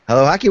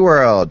Hello, Hockey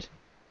World.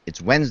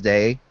 It's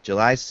Wednesday,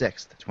 July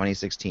 6th,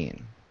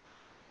 2016.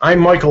 I'm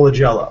Michael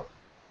Agello.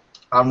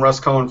 I'm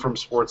Russ Cohen from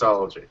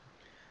Sportsology.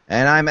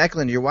 And I'm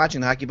Eklund. You're watching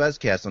the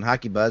HockeyBuzzCast on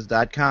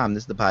HockeyBuzz.com.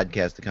 This is the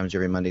podcast that comes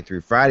every Monday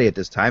through Friday at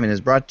this time and is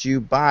brought to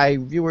you by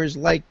viewers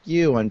like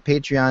you on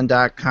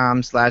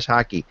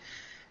Patreon.com/hockey.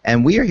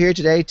 And we are here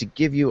today to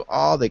give you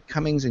all the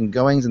comings and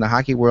goings in the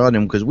hockey world,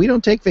 and because we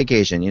don't take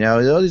vacation. You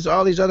know,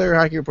 all these other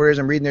hockey reporters,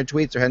 I'm reading their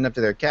tweets, they're heading up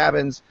to their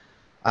cabins.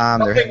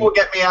 Nothing will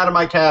get me out of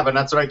my cabin.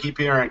 That's what I keep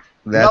hearing.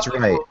 That's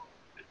right.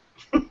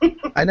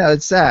 I know,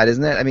 it's sad,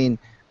 isn't it? I mean,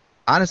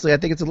 honestly, I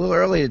think it's a little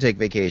early to take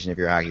vacation if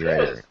you're a hockey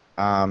writer.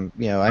 I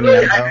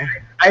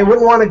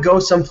wouldn't want to go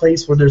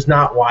someplace where there's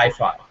not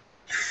Wi-Fi.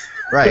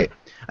 Right.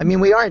 I mean,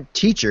 we aren't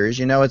teachers,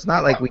 you know. It's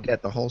not like we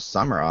get the whole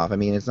summer off. I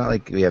mean, it's not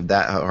like we have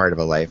that hard of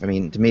a life. I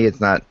mean, to me, it's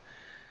not.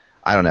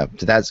 I don't know.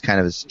 That's kind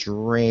of a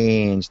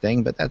strange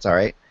thing, but that's all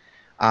right.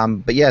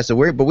 But yeah,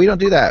 but we don't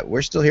do that.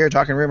 We're still here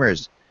talking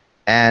rumors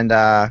and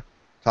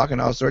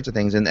talking all sorts of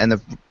things. And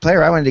the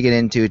player I wanted to get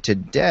into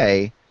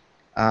today,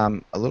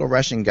 a little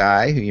Russian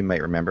guy who you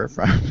might remember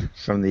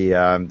from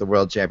the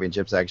World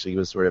Championships. Actually, he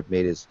was sort of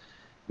made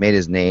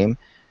his name,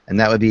 and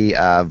that would be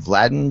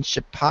Vladimir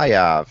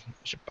Shipakov.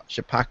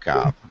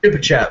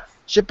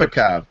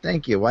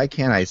 Thank you. Why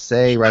can't I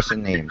say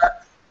Russian names?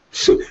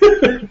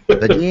 Vadim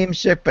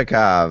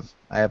Shipakov.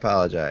 I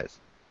apologize.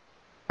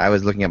 I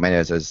was looking at my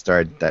notes. I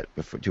started that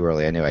before, too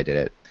early. I knew I did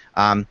it.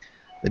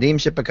 Vadim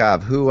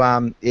Shipakov, who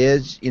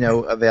is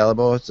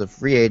available. It's a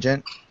free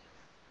agent,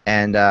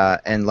 and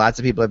lots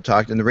of people have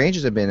talked, and the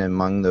Rangers have been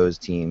among those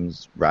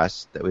teams,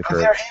 Russ, that we've heard.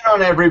 They're in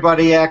on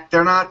everybody, Ek.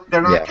 They're not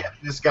getting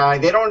this guy.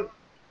 They're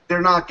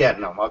not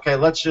getting him. Okay,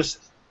 we'll stop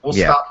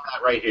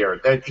that right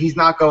here. He's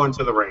not going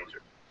to the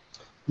Rangers.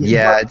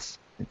 Yeah, it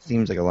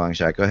seems like a long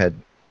shot. Go ahead.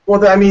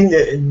 Well, I mean,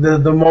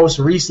 the most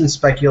recent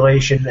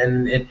speculation,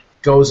 and it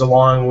goes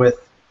along with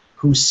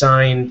who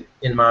signed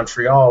in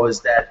Montreal,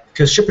 is that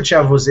because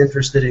Shipachyov was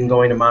interested in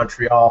going to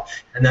Montreal,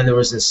 and then there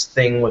was this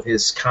thing with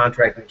his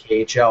contract in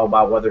KHL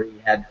about whether he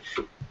had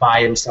to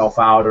buy himself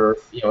out or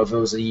if it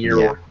was a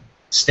year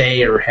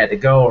stay or had to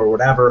go or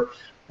whatever.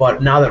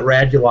 But now that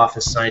Radulov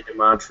has signed in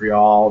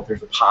Montreal,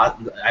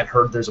 I've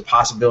heard there's a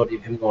possibility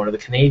of him going to the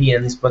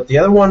Canadiens. But the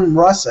other one,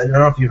 Russ, I don't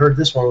know if you heard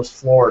this one, was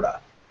Florida.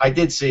 I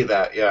did see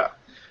that, yeah.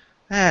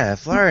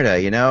 Florida,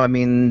 I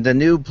mean, the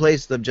new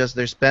place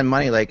they'll spend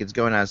money like it's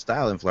going out of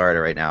style in Florida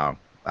right now.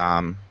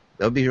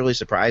 That would be really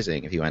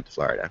surprising if he went to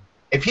Florida.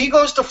 If he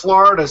goes to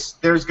Florida,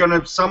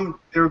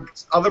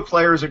 other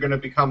players are going to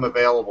become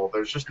available.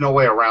 There's just no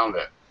way around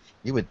it.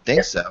 You would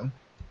think so.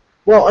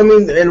 Well, I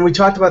mean, and we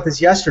talked about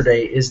this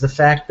yesterday, is the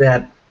fact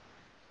that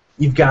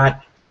you've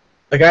got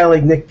a guy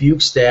like Nick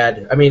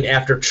Bukestad. I mean,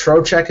 after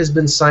Trocheck has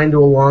been signed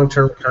to a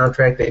long-term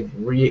contract, they've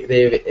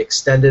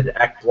extended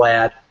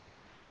Ekblad,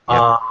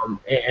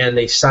 and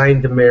they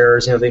signed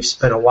Demers. They've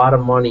spent a lot of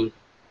money.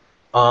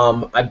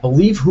 I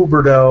believe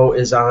Huberdeau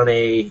is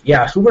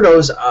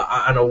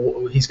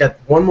he's got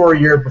one more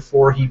year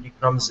before he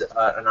becomes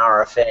an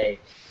RFA,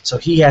 so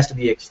he has to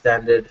be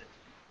extended.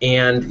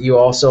 And you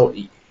also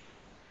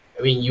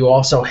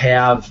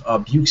have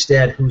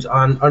Bukestad, who's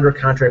under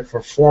contract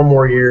for 5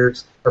 more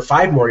years at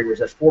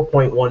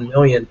 $4.1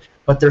 million.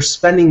 But they're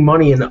spending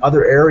money in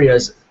other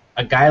areas.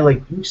 A guy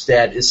like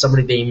Bukestad is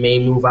somebody they may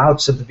move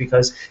out simply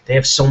because they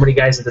have so many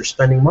guys that they're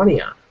spending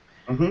money on.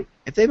 Mm-hmm.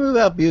 If they move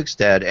out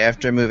Bukestad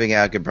after moving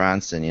out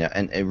Gudbranson,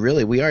 and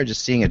really we are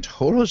just seeing a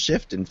total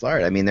shift in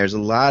Florida. I mean, there's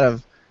a lot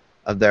of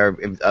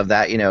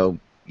that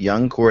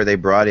young core they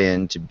brought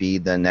in to be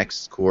the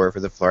next core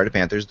for the Florida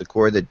Panthers, the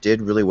core that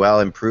did really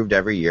well, improved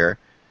every year,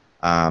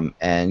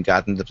 and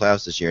got them to the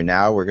playoffs this year.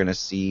 Now we're going to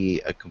see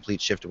a complete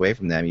shift away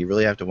from them. You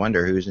really have to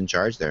wonder who's in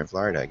charge there in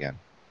Florida again.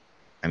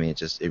 I mean,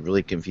 it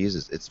really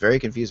confuses. It's very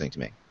confusing to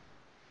me.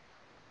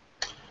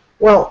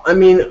 Well, I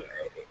mean,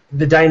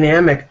 the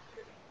dynamic,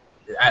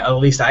 at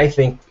least I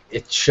think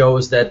it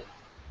shows that,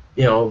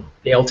 Dale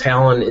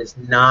Talon is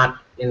not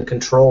in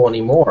control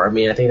anymore. I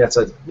mean, I think that's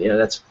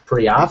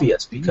pretty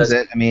obvious because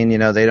they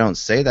don't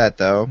say that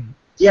though.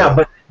 Yeah,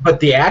 so. but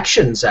the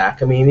actions,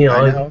 Zach. I mean,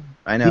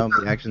 I know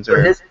the actions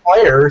are his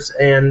players,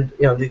 and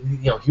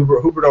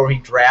Huberdeau he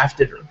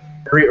drafted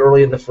very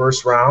early in the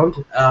first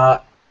round.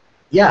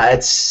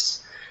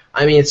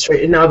 It's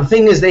straight. Now the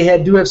thing is,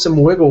 they do have some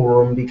wiggle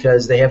room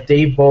because they have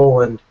Dave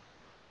Bolland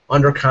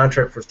under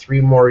contract for 3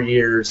 more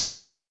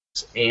years,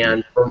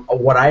 and from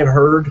what I've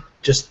heard,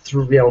 just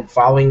through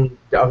following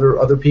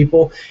other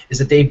people, is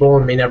that Dave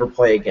Bolland may never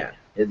play again.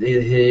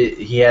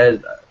 He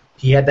had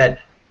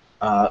that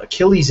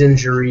Achilles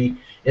injury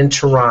in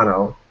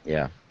Toronto,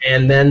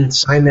 and then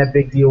signed that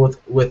big deal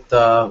with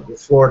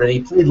Florida. And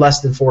he played less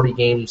than 40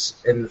 games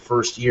in the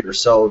first year,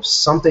 so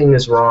something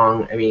is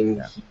wrong. I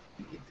mean,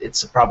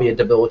 it's probably a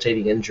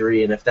debilitating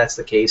injury, and if that's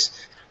the case,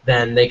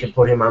 then they can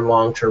put him on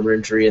long-term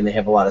injury, and they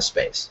have a lot of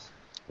space.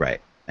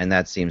 Right, and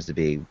that seems to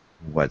be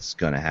what's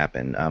going to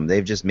happen.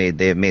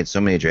 They've made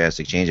so many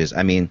drastic changes.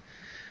 I mean,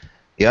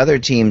 The other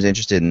teams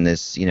interested in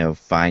this,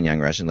 fine young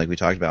Russian, like we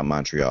talked about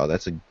Montreal.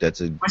 That's a.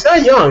 He's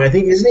not young. I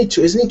think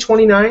isn't he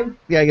 29?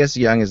 Yeah, I guess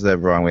young is the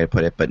wrong way to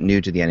put it, but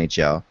new to the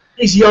NHL.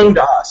 He's young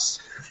to us.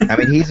 I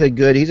mean, he's a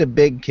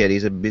big kid.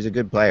 He's a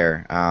good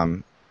player.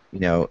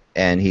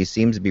 And he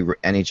seems to be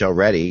NHL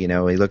ready. He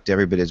looked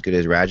every bit as good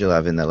as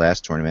Radulov in the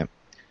last tournament.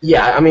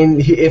 Yeah, I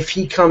mean, if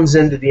he comes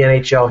into the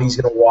NHL, he's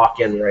going to walk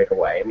in right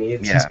away. I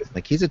mean,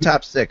 he's a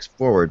top 6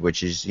 forward,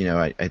 which is,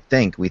 I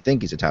think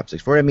he's a top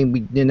 6 forward. I mean,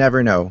 we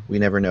never know. We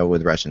never know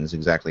with Russians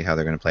exactly how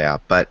they're going to play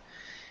out. But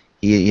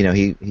he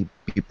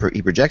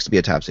projects to be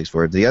a top 6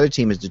 forward. The other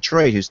team is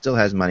Detroit, who still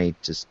has money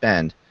to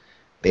spend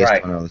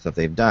based on all the stuff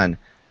they've done.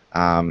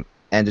 And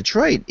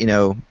Detroit,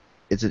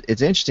 it's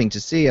interesting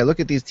to see. I look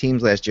at these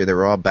teams last year; they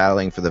were all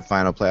battling for the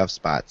final playoff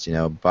spots.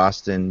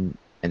 Boston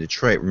and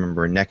Detroit,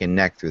 remember, neck and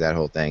neck through that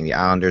whole thing. The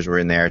Islanders were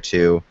in there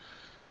too.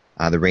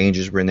 The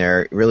Rangers were in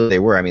there. Really, they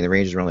were. I mean, the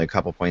Rangers were only a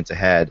couple points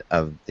ahead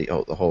of the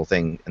whole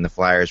thing, and the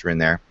Flyers were in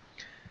there.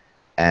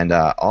 And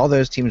all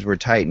those teams were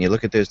tight. And you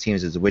look at those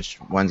teams as which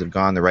ones have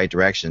gone the right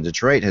direction.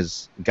 Detroit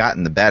has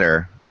gotten the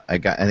better. I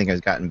think has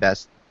gotten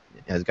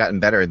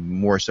better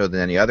more so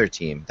than any other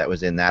team that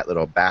was in that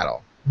little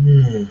battle.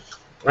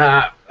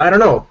 I don't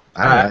know.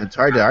 It's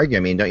hard to argue. I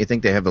mean, don't you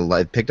think they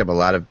picked up a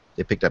lot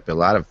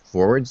of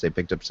forwards? They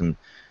picked up some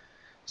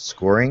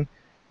scoring.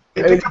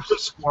 They picked up some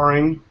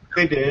scoring.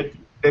 They did.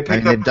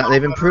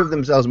 They've improved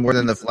themselves more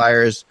than the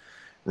Flyers,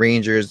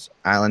 Rangers,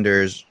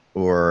 Islanders,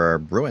 or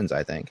Bruins,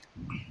 I think.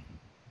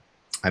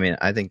 I mean,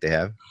 I think they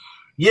have.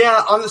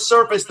 Yeah, on the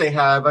surface they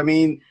have. I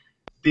mean,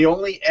 the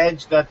only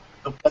edge that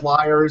the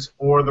Flyers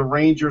or the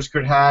Rangers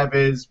could have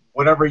is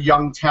whatever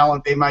young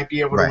talent they might be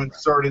able to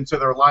insert into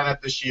their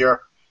lineup this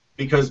year,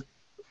 because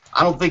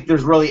I don't think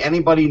there's really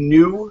anybody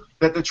new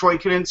that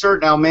Detroit could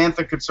insert. Now,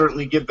 Mantha could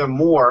certainly give them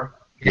more.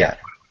 Yeah.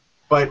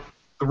 But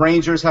the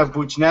Rangers have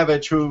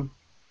Buchnevich, who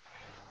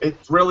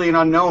it's really an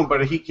unknown,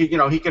 but he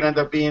could end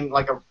up being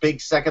like a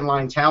big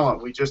second-line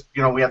talent. We just,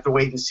 we have to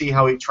wait and see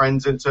how he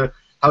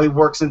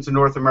works into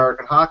North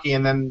American hockey,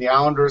 and then the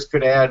Islanders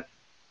could add,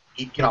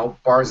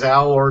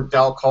 Barzal or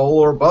Del Cole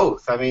or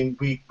both. I mean,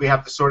 we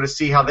have to sort of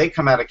see how they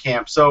come out of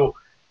camp. So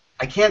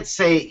I can't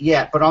say it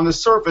yet, but on the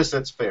surface,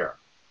 that's fair.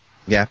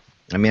 Yeah.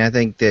 I mean, I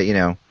think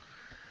that,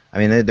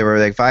 there were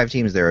like 5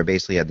 teams there who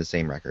basically had the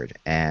same record,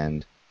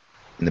 and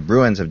the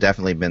Bruins have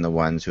definitely been the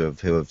ones who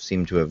have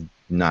seemed to have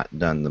not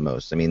done the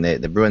most. I mean,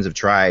 the Bruins have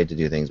tried to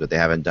do things, but they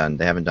haven't done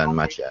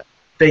much yet.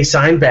 They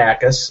signed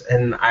Backus,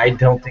 and I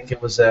don't think it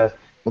was a...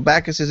 Well,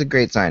 Backus is a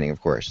great signing, of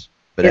course,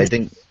 but I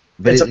think...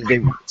 But it's a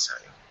great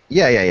signing.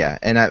 Yeah.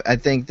 And I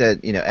think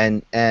that,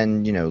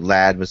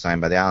 Ladd was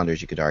signed by the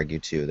Islanders, you could argue,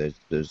 too,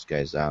 those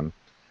guys.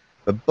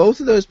 But both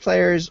of those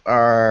players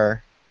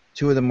are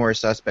two of the more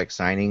suspect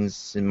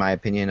signings, in my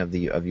opinion, of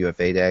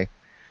UFA Day.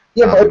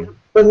 Yeah,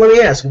 but let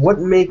me ask, what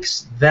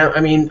makes them...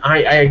 I mean, I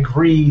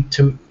agree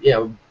to...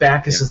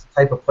 Backus is the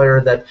type of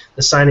player that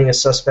the signing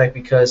is suspect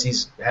because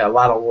he's had a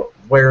lot of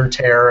wear and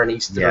tear, and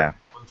he's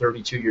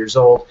 32 years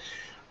old.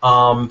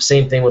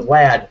 Same thing with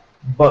Ladd.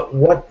 But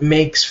what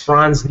makes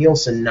Franz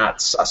Nielsen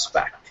not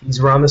suspect?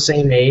 He's around the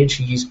same age.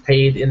 He's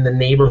paid in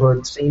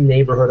the same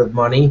neighborhood of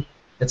money.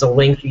 It's a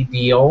lengthy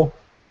deal.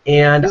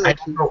 And I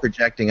don't know.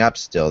 Projecting up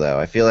still, though.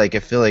 I feel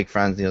like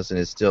Franz Nielsen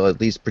is still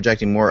at least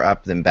projecting more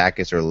up than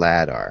Backus or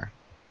Ladd are.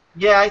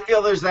 Yeah, I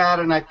feel there's that,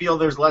 and I feel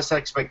there's less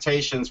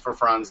expectations for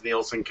Franz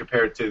Nielsen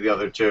compared to the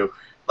other two.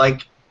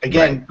 Like,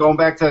 again, going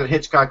back to the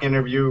Hitchcock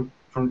interview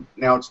from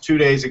now it's 2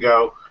 days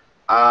ago,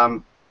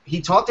 he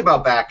talked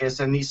about Backus,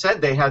 and he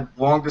said they had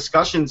long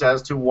discussions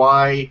as to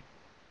why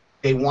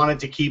they wanted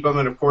to keep him,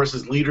 and of course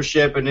his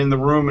leadership and in the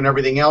room and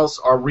everything else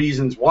are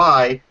reasons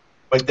why,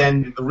 but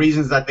then the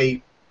reasons that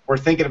they were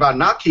thinking about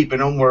not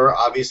keeping him were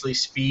obviously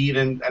speed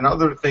and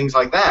other things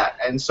like that.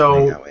 And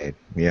so, and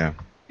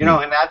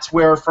that's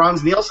where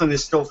Franz Nielsen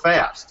is still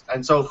fast.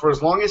 And so for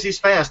as long as he's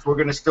fast, we're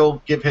going to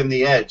still give him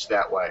the edge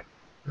that way.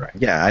 Right.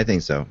 Yeah, I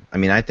think so. I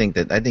mean, I think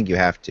you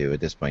have to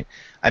at this point.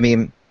 I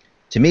mean,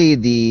 to me,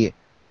 the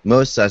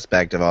most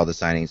suspect of all the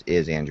signings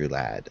is Andrew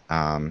Ladd.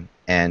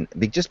 And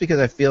just because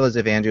I feel as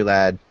if Andrew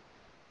Ladd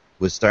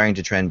was starting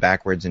to trend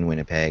backwards in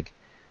Winnipeg,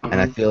 and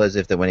I feel as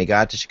if that when he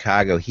got to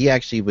Chicago, he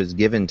actually was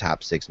given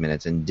top 6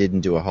 minutes and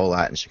didn't do a whole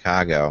lot in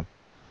Chicago,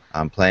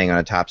 playing on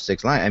a top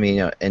 6 line. I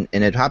mean,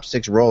 in a top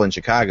 6 role in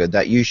Chicago,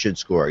 that you should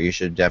score. You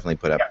should definitely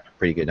put up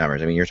pretty good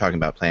numbers. I mean, you're talking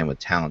about playing with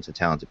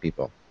talented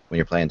people when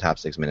you're playing top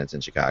 6 minutes in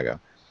Chicago.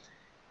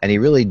 And he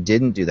really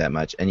didn't do that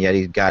much, and yet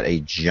he got a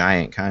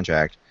giant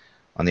contract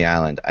on the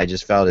island. I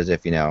just felt as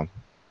if,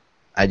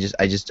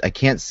 I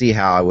can't see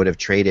how I would have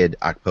traded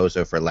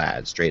Okposo for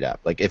Ladd straight up.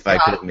 Like, if I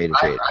could have made a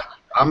trade.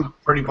 I'm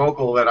pretty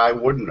vocal that I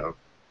wouldn't have.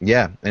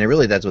 Yeah, and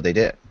really that's what they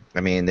did.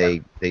 I mean,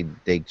 they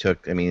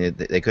took. I mean,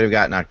 they could have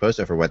gotten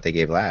Okposo for what they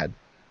gave Ladd.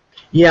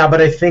 Yeah, but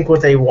I think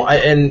what they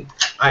want, and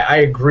I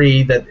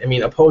agree that, I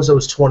mean, Okposo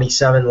is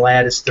 27,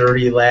 Ladd is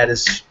 30, Ladd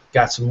has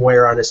got some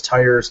wear on his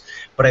tires,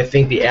 but I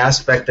think the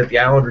aspect that the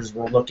Islanders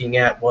were looking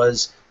at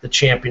was the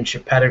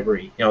championship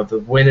pedigree. You know, the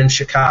win in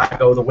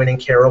Chicago, the win in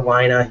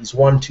Carolina. He's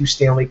won 2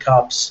 Stanley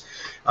Cups.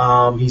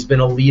 He's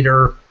been a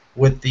leader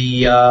with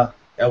the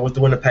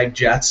Winnipeg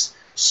Jets.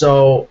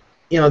 So,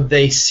 you know,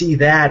 they see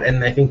that,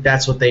 and I think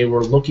that's what they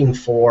were looking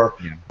for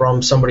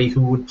from somebody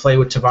who would play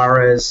with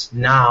Tavares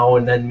now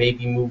and then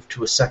maybe move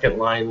to a second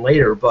line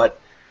later. But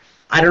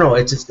I don't know.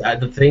 It's just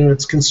the thing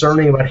that's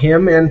concerning about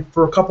him and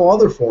for a couple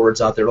other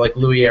forwards out there like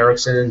Louis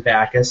Eriksson and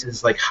Backus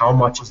is like how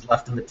much is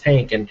left in the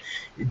tank, and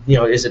you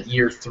know, is it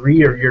year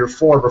 3 or year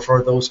 4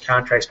 before those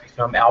contracts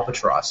become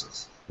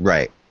albatrosses?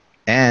 Right.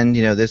 And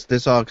you know,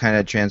 this all kind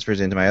of transfers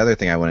into my other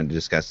thing I wanted to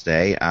discuss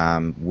today,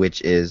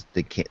 which is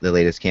the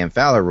latest Cam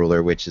Fowler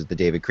ruler, which is the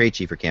David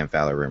Krejci for Cam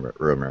Fowler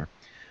rumor.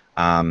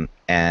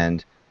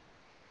 And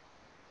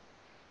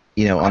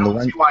you know, on the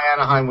one, see why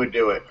Anaheim would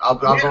do it. I'll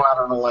go out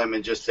on a limb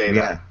and just say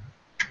that.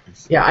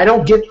 Yeah, I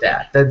don't get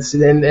that. That's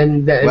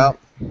well,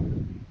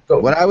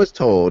 what I was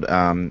told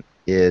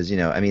is, you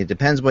know, I mean, it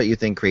depends what you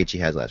think Krejci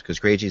has left, because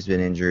Krejci's been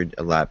injured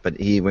a lot, but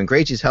when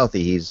Krejci's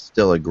healthy, he's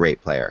still a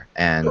great player,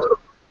 and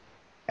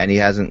he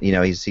hasn't, you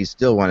know, he's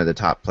still one of the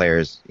top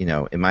players, you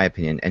know, in my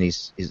opinion, and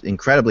he's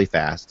incredibly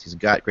fast. He's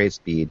got great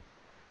speed,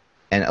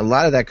 and a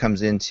lot of that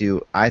comes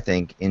into, I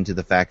think, into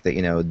the fact that,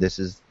 you know, this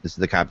is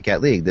the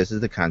copycat league. This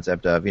is the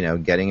concept of, you know,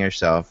 getting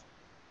yourself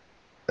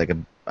like a.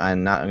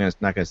 I'm not going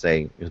to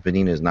say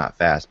Bonino is not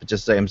fast, but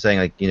just I'm saying,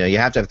 like, you know, you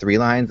have to have 3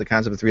 lines. The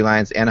concept of 3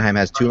 lines. Anaheim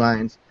has 2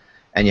 lines,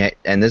 and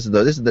this is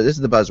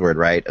the buzzword,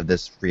 right, of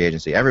this free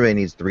agency. Everybody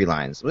needs 3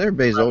 lines. Well,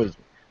 everybody's always.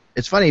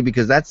 It's funny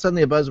because that's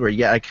suddenly a buzzword.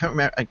 Yeah, I can't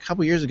remember. A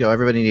couple years ago,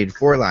 everybody needed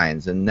 4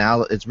 lines, and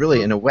now it's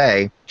really, in a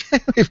way,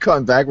 we've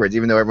gone backwards.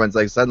 Even though everyone's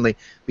like suddenly,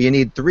 but you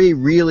need 3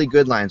 really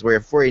good lines, where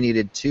before you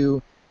needed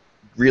 2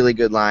 really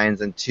good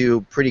lines and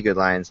 2 pretty good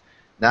lines.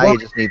 Now you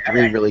just need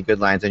 3 really good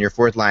lines, and your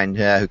 4th line,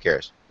 who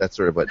cares? That's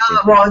sort of what.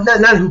 Well,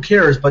 not who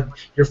cares, but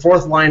your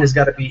 4th line has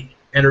got to be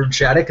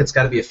energetic. It's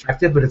got to be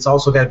effective, but it's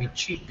also got to be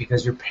cheap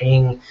because you're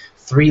paying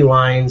 3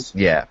 lines.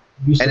 Yeah,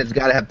 and it's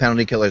got to have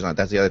penalty killers on it.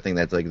 That's the other thing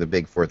that's like the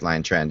big 4th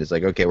line trend. Is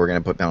like, okay, we're going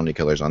to put penalty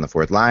killers on the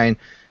 4th line,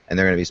 and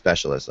they're going to be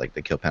specialists, like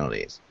they kill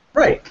penalties.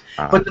 Right,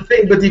 but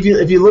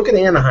if you look at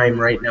Anaheim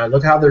right now,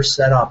 look how they're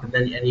set up,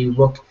 and you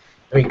look.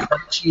 I mean,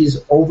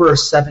 Krejci's over a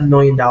 $7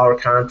 million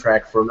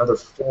contract for another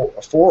 4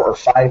 or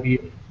 5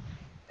 years,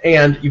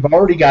 and you've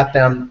already got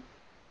them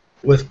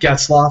with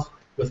Getzlaf,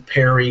 with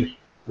Perry,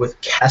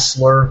 with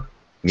Kessler.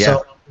 Yeah.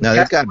 So, no,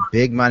 they've got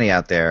big money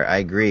out there. I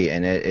agree,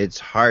 and it's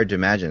hard to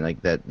imagine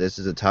like that. This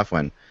is a tough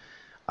one.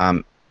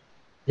 Yes.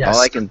 All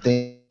I can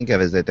think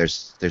of is that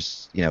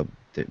there's you know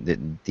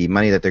the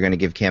money that they're going to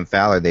give Cam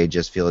Fowler, they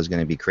just feel is going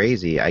to be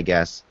crazy. I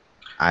guess.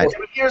 Well,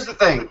 here's the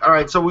thing. All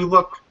right, so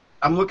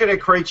I'm looking at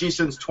Krejci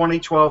since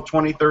 2012,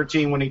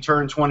 2013 when he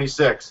turned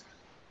 26.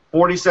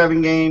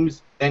 47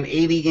 games, then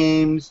 80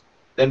 games,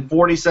 then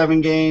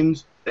 47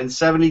 games, then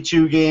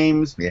 72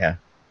 games. Yeah.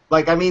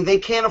 Like, I mean, they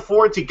can't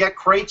afford to get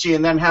Krejci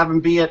and then have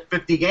him be at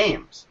 50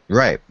 games.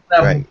 Right.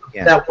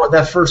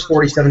 That first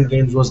 47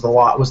 games was the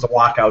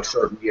lockout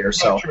shortened year.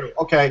 So true.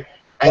 Okay.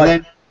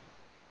 But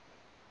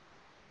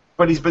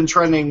he's been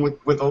trending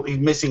with he's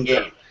missing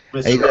games.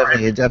 He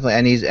definitely,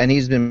 and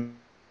he's been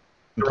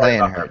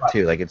playing hurt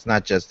too. Like, it's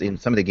not just in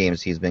some of the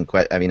games he's been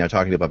quite. I mean,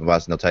 talking to people up in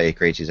Boston, they'll tell you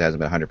Krejci hasn't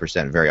been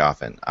 100% very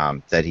often.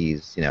 That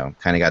he's, you know,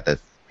 kind of got the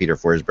Peter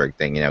Forsberg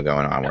thing, you know,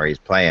 going on where he's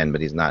playing,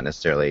 but he's not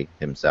necessarily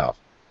himself.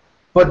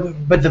 But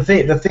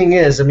the thing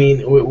is, I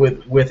mean,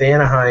 with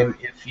Anaheim,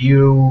 if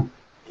you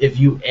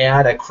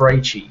add a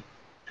Krejci,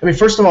 I mean,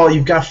 first of all,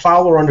 you've got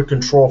Fowler under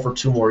control for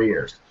 2 more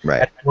years,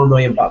 right? At $4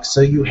 million, so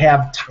you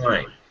have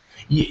time.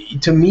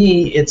 To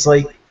me, it's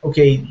like,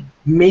 okay,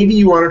 maybe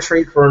you want to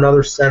trade for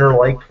another center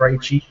like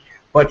Krejci,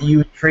 but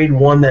you trade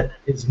one that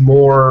is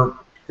more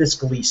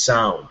fiscally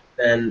sound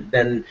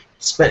than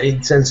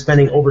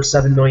spending over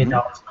 $7 million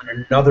on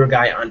another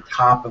guy on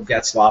top of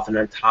Getzlaf and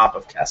on top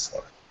of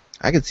Kessler.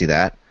 I could see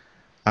that.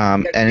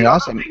 And it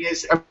also. I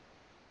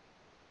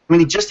mean,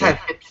 he just had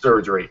hip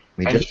surgery.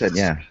 He's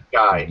a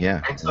guy.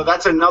 Yeah. And so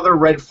that's another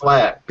red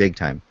flag. Big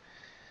time.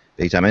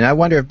 And I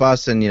wonder if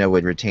Boston, you know,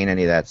 would retain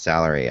any of that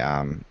salary.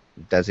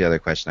 That's the other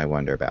question I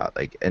wonder about.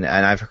 Like,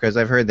 because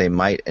I've heard they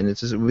might, and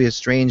it would be a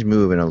strange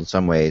move in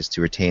some ways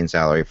to retain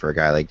salary for a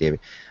guy like David.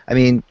 I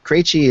mean,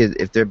 Krejci,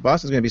 if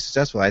Boston's going to be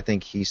successful, I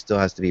think he still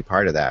has to be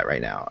part of that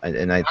right now.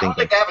 And I don't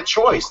think they have a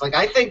choice. Like,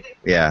 I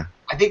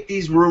think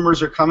these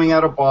rumors are coming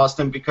out of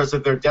Boston because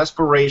of their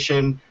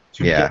desperation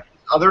to get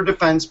other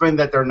defensemen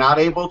that they're not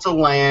able to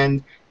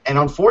land, and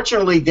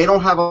unfortunately, they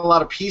don't have a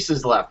lot of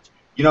pieces left.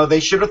 You know,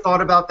 they should have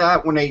thought about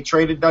that when they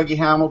traded Dougie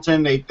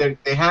Hamilton. They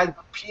had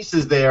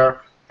pieces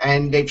there.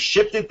 And they've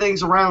shifted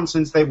things around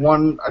since they've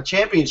won a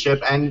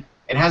championship, and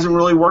it hasn't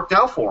really worked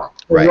out for them.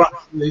 Right.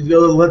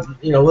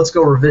 Let's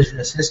go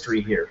revisionist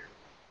history here.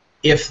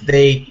 If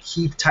they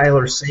keep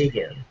Tyler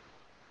Seguin,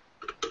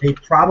 they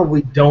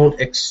probably don't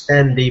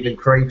extend David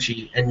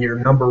Krejci, and your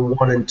number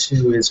 1 and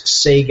 2 is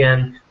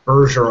Seguin,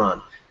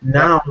 Bergeron.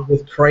 Now,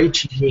 with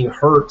Krejci being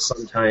hurt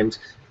sometimes,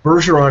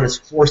 Bergeron is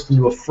forced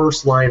into a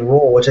first-line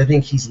role, which I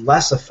think he's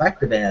less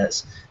effective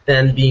as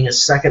than being a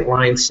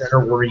second-line center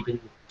where he can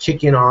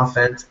kick in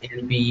offense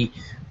and be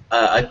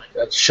a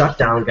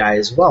shutdown guy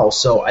as well.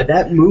 So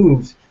that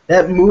move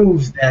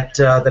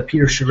that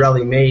Peter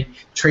Chiarelli made,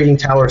 trading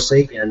Tyler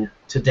Seguin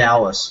to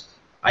Dallas,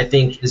 I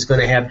think is going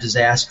to have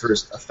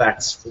disastrous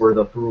effects for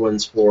the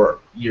Bruins for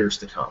years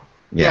to come.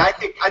 Yeah,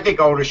 I think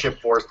ownership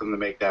forced them to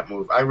make that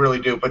move. I really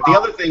do. But the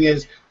other thing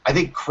is, I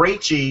think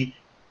Krejci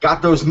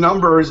got those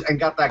numbers and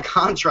got that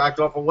contract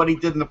off of what he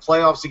did in the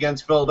playoffs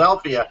against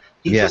Philadelphia.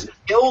 He just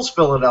kills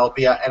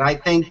Philadelphia, and I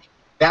think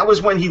that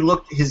was when he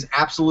looked his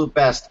absolute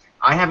best.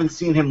 I haven't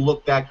seen him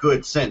look that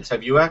good since.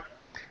 Have you, Ek?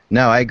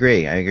 No, I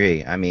agree.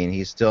 I mean,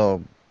 he's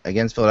still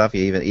against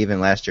Philadelphia. Even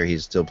last year,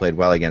 he's still played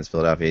well against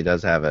Philadelphia. He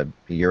does have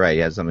you're right. He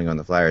has something on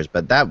the Flyers,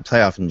 but that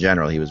playoff in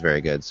general, he was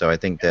very good. So I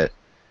think that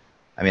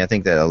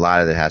a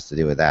lot of it has to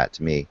do with that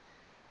to me.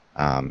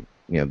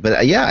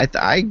 But yeah,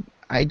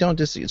 I don't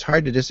it's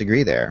hard to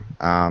disagree there.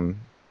 I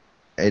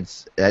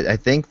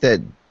think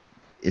that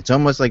it's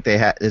almost like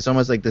it's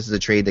almost like this is a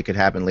trade that could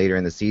happen later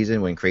in the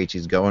season when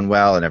Krejci's going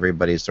well and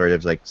everybody sort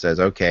of like says,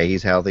 okay,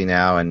 he's healthy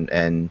now,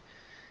 and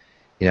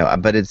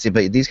but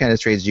these kind of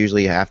trades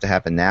usually have to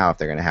happen now if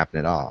they're going to happen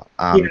at all.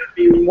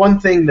 One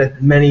thing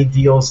that many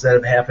deals that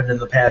have happened in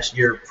the past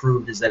year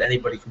proved is that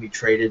anybody can be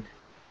traded.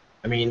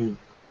 I mean,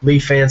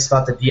 Leaf fans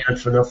thought that Dion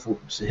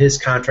Phaneuf, his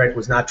contract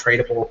was not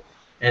tradable,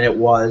 and it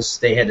was.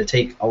 They had to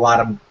take a lot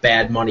of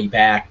bad money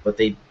back, but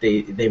they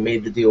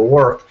made the deal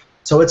work.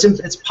 So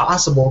it's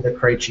possible that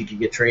Krejci could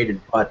get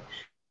traded, but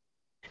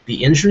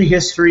the injury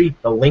history,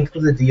 the length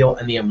of the deal,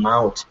 and the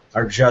amount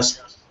are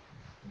just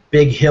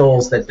big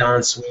hills that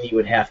Don Sweeney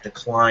would have to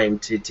climb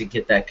to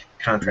get that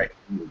contract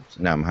moved.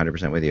 No, I'm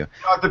 100% with you.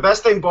 The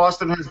best thing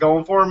Boston has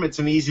going for them, it's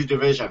an easy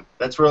division.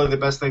 That's really the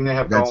best thing they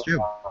have going for them.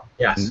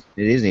 Yes.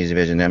 It is an easy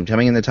division. I'm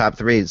coming in the top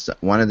three.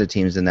 One of the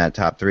teams in that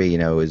top three,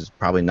 is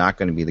probably not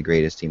going to be the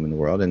greatest team in the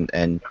world,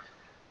 and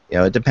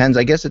it depends.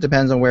 I guess it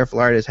depends on where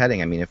Florida is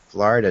heading. I mean, if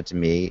Florida, to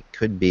me,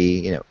 could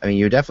be,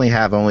 you definitely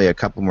have only a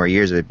couple more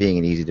years of it being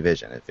an easy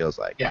division. It feels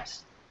like.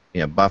 Yes.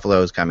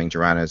 Buffalo's coming,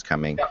 Toronto's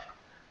coming,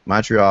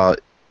 Montreal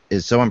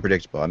is so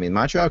unpredictable. I mean,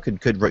 Montreal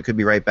could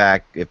be right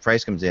back if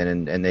Price comes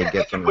in and they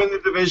get them. Win the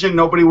division,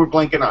 nobody would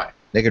blink an eye.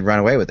 They could run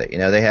away with it.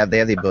 They have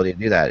the ability to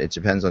do that. It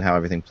depends on how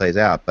everything plays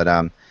out.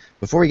 But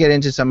before we get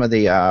into some of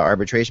the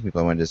arbitration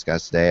people I want to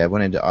discuss today, I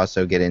wanted to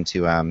also get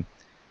into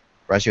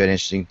Russ, you had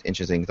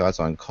interesting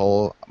thoughts on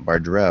Cole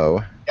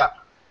Bardreau. Yeah.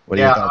 What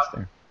are your thoughts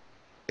there?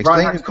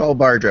 Explain who Cole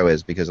Bardreau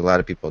is, because a lot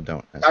of people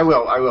don't. I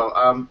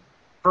will.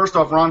 First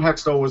off, Ron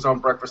Hextall was on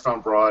Breakfast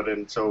on Broad,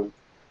 and so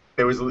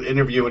there was an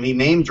interview, and he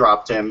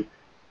name-dropped him,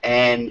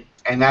 and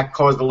that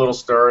caused a little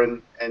stir,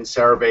 and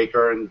Sarah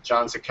Baker and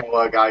John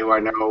Sakella, a guy who I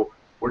know,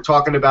 were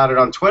talking about it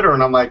on Twitter,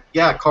 and I'm like,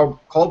 yeah, Cole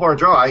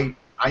Bardreau,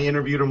 I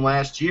interviewed him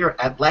last year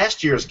at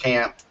last year's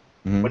camp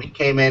when he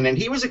came in, and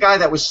he was a guy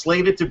that was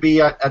slated to be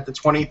at the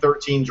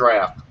 2013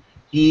 draft.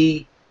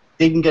 He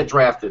didn't get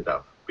drafted,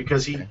 though,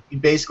 because he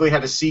basically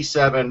had a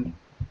C7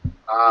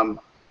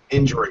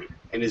 injury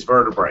in his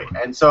vertebrae,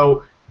 and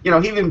so he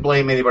didn't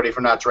blame anybody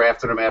for not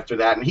drafting him after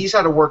that, and he's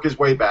had to work his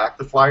way back.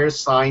 The Flyers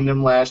signed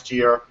him last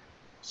year.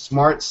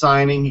 Smart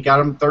signing. He got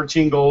him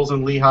 13 goals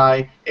in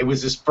Lehigh. It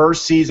was his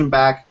first season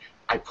back.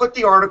 I put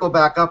the article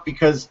back up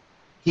because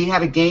he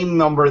had a game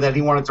number that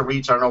he wanted to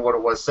reach. I don't know what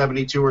it was,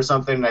 72 or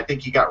something, and I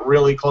think he got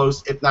really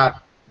close, if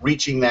not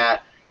reaching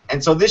that.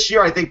 And so this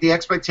year I think the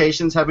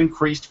expectations have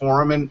increased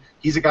for him, and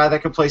he's a guy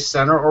that can play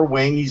center or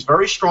wing. He's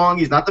very strong.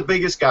 He's not the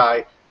biggest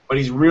guy, but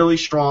he's really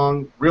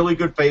strong, really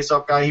good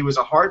face-off guy. He was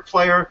a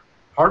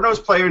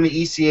hard-nosed player in the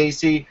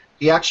ECAC.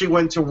 He actually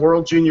went to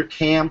World Junior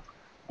Camp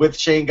with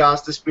Shane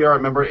Gostisbehere. I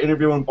remember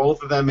interviewing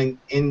both of them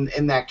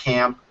in that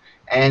camp.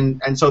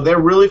 And so they're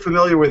really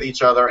familiar with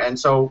each other. And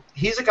so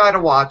he's a guy to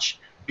watch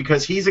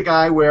because he's a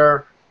guy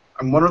where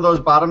in one of those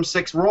bottom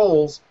six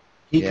roles,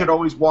 he could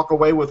always walk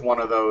away with one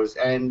of those.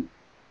 And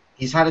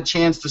he's had a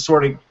chance to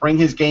sort of bring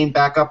his game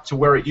back up to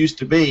where it used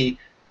to be.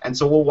 And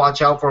so we'll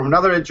watch out for him.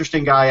 Another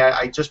interesting guy,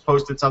 I just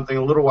posted something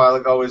a little while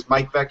ago, is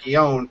Mike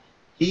Vecchione.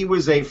 He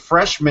was a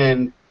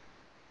freshman,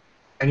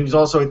 and he was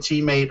also a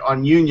teammate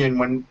on Union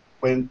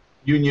when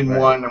Union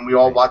won, and we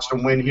all watched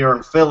him win here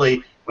in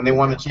Philly when they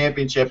won the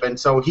championship. And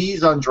so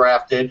he's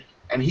undrafted,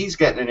 and he's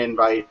getting an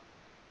invite.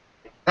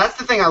 That's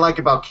the thing I like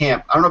about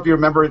camp. I don't know if you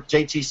remember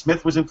J.T.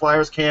 Smith was in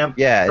Flyers camp.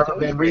 Yeah.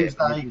 It's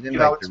fun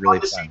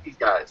to see these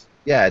guys.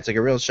 Yeah, it's like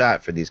a real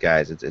shot for these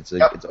guys. It's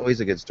always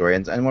a good story.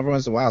 And every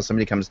once in a while,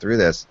 somebody comes through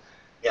this,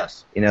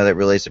 that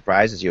really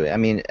surprises you. I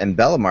mean, and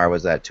Bellemare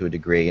was that to a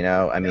degree,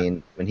 I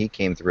mean, when he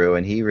came through,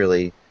 and he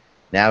really,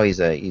 now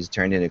he's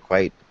turned into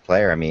quite a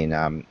player. I mean,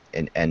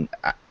 and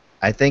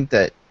I think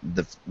that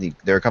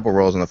there are a couple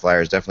roles on the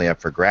Flyers definitely up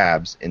for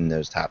grabs in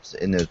those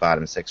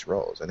bottom six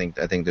roles. I think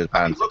those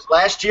bottom. Look,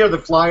 last year the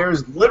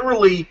Flyers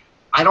literally,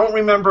 I don't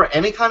remember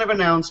any kind of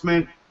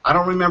announcement. I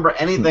don't remember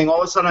anything.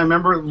 All of a sudden, I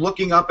remember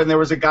looking up, and there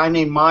was a guy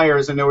named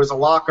Myers, and there was a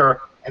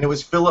locker, and it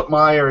was Philip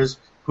Myers,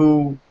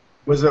 who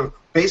was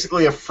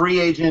basically a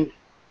free agent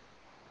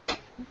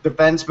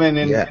defenseman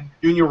in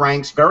junior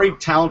ranks, very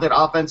talented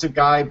offensive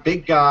guy,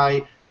 big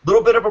guy,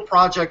 little bit of a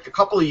project a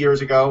couple of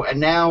years ago, and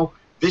now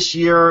this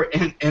year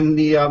in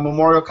the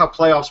Memorial Cup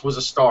playoffs was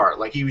a star.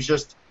 Like, he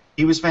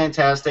was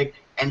fantastic,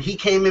 and he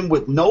came in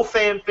with no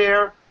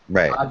fanfare.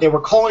 Right. They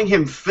were calling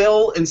him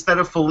Phil instead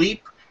of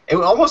Philippe. It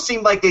almost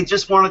seemed like they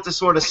just wanted to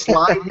sort of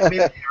slide him in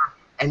there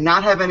and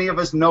not have any of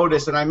us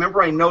notice. And I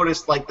remember I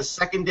noticed, like, the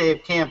second day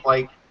of camp,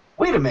 like,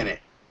 wait a minute,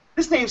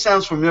 this name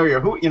sounds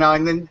familiar. Who,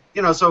 and then,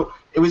 so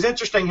it was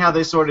interesting how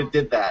they sort of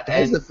did that.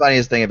 That's the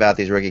funniest thing about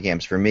these rookie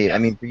camps for me. I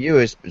mean, for you,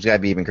 it's got to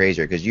be even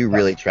crazier because you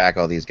really track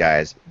all these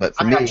guys. But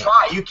for me,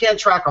 you can't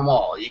track them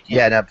all. You can't.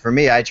 Yeah, no, for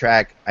me, I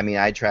track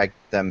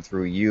them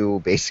through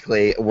you,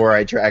 basically, or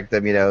I track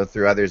them,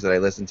 through others that I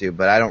listen to.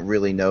 But I don't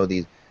really know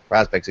these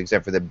prospects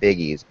except for the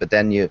biggies. But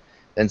then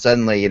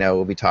suddenly,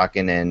 we'll be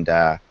talking and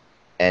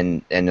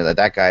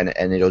that guy,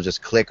 and it'll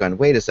just click on.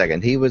 Wait a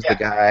second, he was the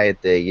guy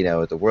at the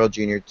at the World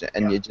Junior,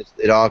 and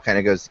it all kind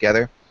of goes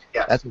together.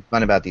 Yeah. That's what's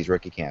fun about these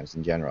rookie camps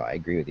in general. I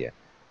agree with you.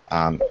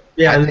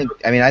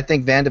 I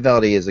think Van de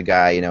Velde is a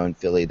guy in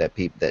Philly that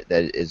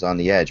is on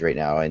the edge right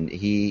now, and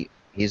he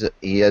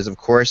is of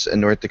course a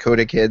North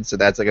Dakota kid, so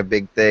that's like a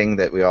big thing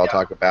that we all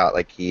talk about.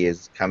 Like, he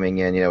is coming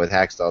in with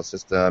Hackstall's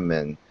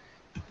system,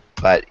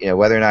 but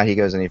whether or not he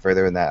goes any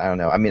further than that, I don't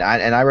know. I mean,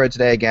 I wrote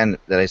today again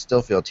that I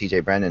still feel T.J.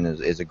 Brennan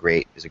is a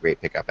great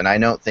pickup, and I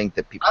don't think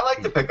that people. I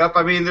like the pickup.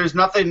 I mean, there's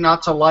nothing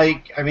not to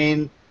like. I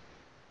mean,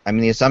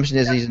 the assumption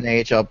is he's an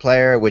AHL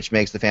player, which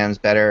makes the fans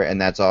better,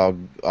 and that's all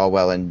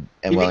well and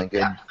good.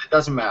 Yeah, it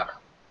doesn't matter.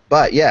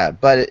 But he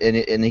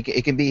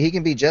can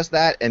be just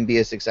that and be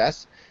a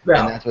success,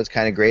 and that's what's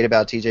kind of great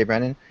about T.J.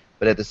 Brennan.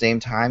 But at the same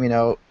time,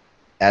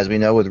 as we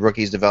know with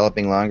rookies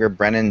developing longer,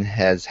 Brennan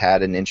has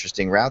had an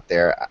interesting route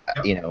there,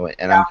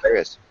 and I'm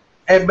curious.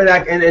 I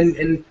like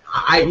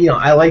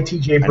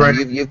T.J.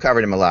 Brennan. You've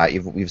covered him a lot.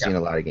 We've seen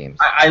a lot of games.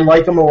 I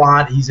like him a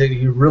lot. He's a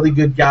really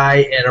good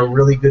guy and a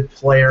really good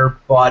player,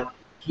 but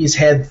he's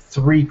had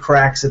 3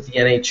 cracks at the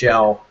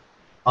NHL.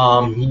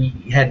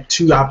 He had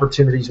 2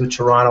 opportunities with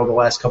Toronto the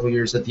last couple of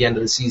years at the end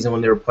of the season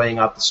when they were playing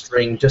out the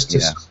string just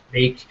to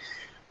make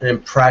an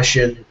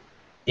impression,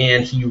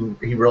 and he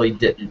really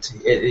didn't.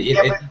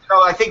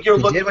 I think you're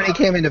looking. He did when he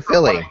came into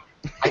Philly.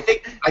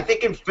 I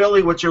think in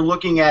Philly what you're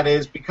looking at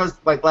is because,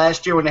 like,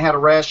 last year when they had a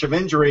rash of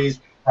injuries,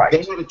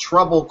 they had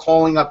trouble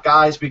calling up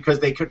guys because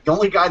the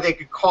only guy they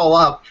could call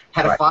up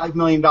had a $5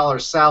 million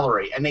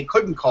salary, and they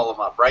couldn't call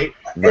him up, right?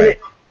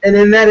 And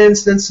in that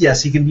instance,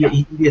 yes, he can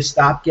be a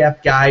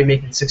stopgap guy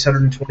making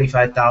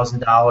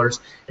 $625,000,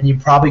 and you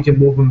probably can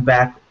move him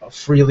back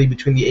freely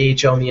between the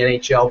AHL and the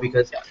NHL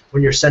because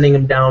when you're sending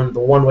him down the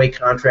one-way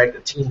contract, the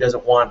team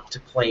doesn't want to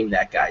claim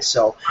that guy.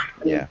 So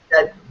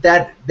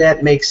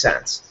that makes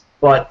sense.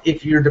 But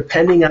if you're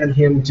depending on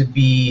him to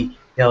be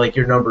like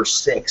your number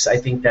 6, I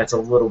think that's a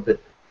little bit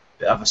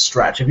of a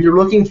stretch. If you're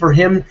looking for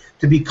him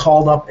to be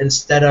called up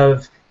instead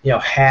of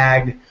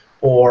Hag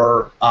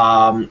or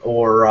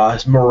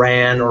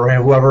Moran or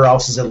whoever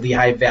else is at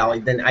Lehigh Valley,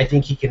 then I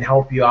think he can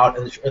help you out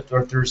if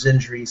there's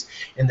injuries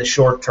in the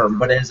short term.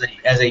 But as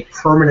a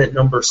permanent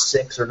number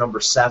 6 or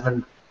number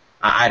 7,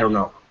 I don't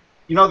know.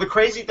 The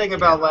crazy thing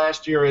about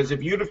last year is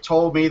if you'd have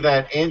told me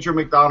that Andrew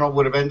McDonald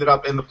would have ended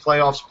up in the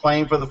playoffs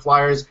playing for the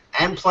Flyers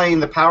and playing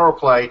the power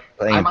play,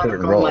 I might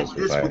have gone like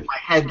this with my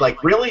head.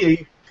 Like,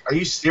 really? Are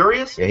you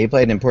serious? Yeah, he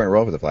played an important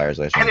role for the Flyers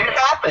last year. And it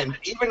happened,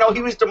 even though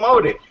he was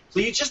demoted. So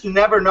you just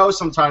never know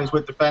sometimes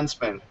with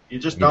defensemen. You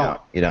just don't.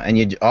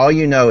 And all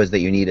you know is that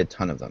you need a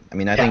ton of them. I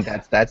mean, I think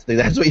that's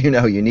what you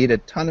know. You need a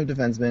ton of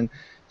defensemen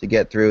to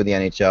get through the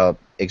NHL,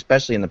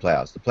 especially in the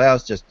playoffs. The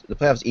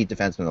playoffs eat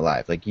defensemen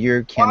alive. Like,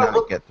 you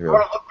cannot get through. I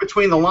want to look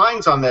between the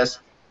lines on this.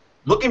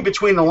 Looking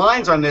between the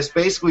lines on this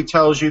basically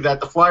tells you that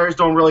the Flyers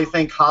don't really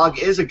think Hogg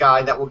is a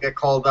guy that will get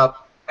called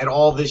up at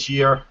all this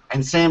year,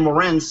 and Sam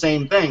Morin,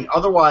 same thing.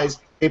 Otherwise,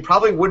 they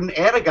probably wouldn't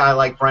add a guy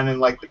like Brennan.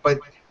 But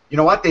you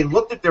know what? They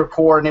looked at their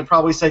core and they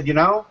probably said,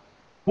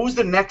 who's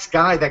the next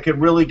guy that could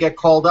really get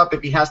called up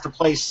if he has to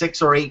play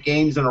 6 or 8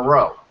 games in a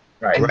row?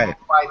 Right. That's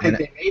why I think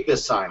they made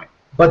this signing.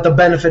 But the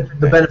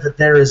benefit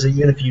there is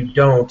even if you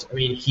don't, I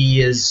mean,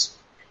 he is,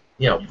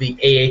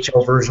 the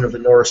AHL version of the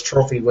Norris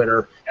Trophy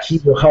winner. Yes. He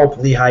will help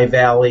Lehigh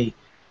Valley.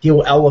 He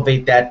will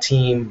elevate that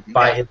team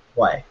by his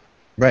play.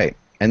 Right.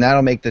 And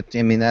that'll make that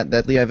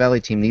Lehigh Valley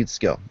team needs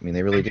skill. I mean,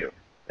 they really do.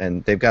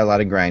 And they've got a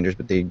lot of grinders,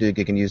 but they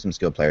can use some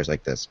skilled players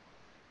like this.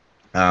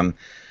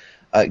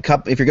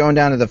 If you're going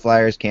down to the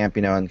Flyers camp,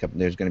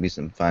 there's going to be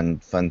some fun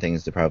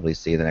things to probably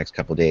see the next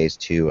couple days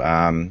too.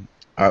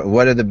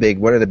 What are the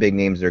big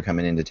names that are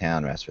coming into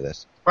town, Russ, for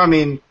this? I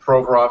mean,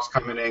 Provorov's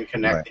coming in,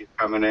 Konecny's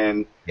coming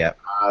in. Yep.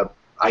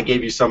 I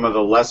gave you some of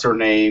the lesser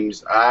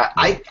names.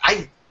 I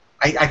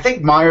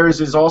think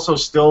Myers is also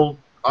still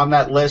on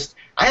that list.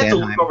 I had to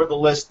look over the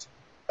list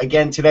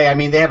again today. I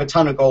mean, they have a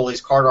ton of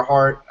goalies. Carter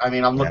Hart. I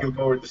mean, I'm looking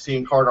forward to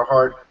seeing Carter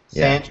Hart.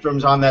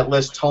 Sandstrom's on that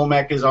list.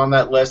 Tomek is on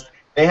that list.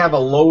 They have a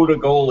load of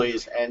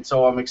goalies, and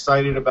so I'm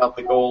excited about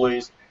the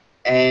goalies.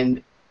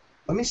 And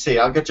Let me see.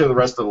 I'll get you the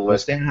rest of the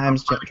list.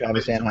 Travis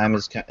Sanheim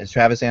is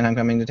Travis Sanheim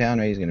coming to town,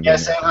 or he's going to be? Yeah,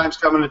 Sanheim's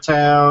coming to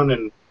town,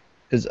 and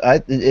because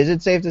is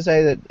it safe to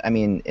say that? I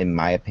mean, in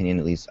my opinion,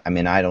 at least. I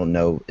mean, I don't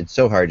know. It's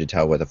so hard to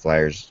tell what the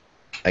Flyers.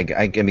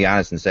 I can be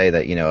honest and say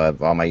that, you know,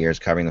 of all my years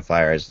covering the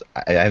Flyers,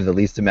 I have the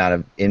least amount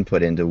of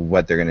input into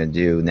what they're going to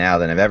do now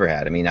than I've ever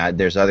had. I mean,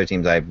 there's other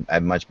teams I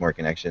have much more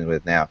connections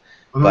with now,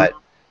 but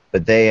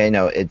they, you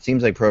know, it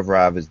seems like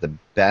Provorov is the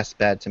best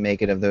bet to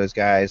make it of those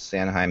guys.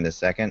 Sanheim the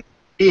second.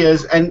 He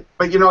is,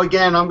 but you know,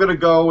 again, I'm going to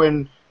go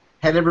and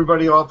head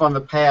everybody off on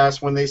the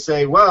pass when they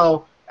say,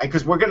 well,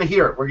 because we're going to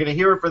hear it. We're going to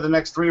hear it for the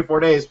next 3 or 4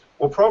 days.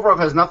 Well, Provorov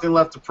has nothing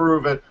left to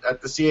prove at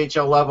the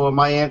CHL level, and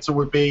my answer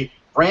would be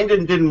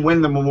Brandon didn't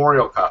win the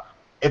Memorial Cup.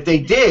 If they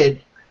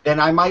did, then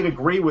I might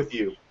agree with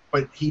you,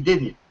 but he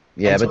didn't.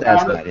 Yeah, but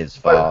that's not his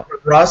fault.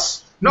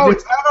 Russ? No,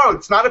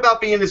 it's not about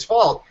being his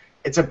fault.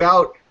 It's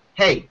about,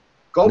 hey,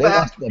 go they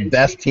back. Lost the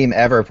best team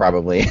ever,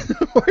 probably, in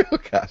the Memorial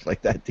Cup,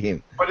 like that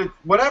team. But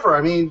whatever.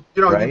 I mean,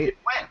 you know, right? you didn't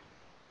win.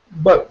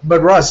 But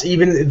Russ,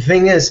 even the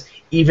thing is,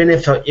 even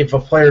if a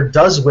player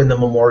does win the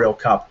Memorial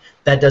Cup,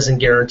 that doesn't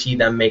guarantee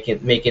them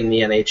making the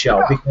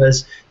NHL,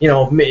 because you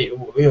know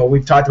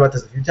we've talked about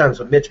this a few times.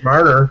 But Mitch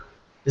Marner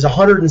is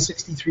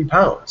 163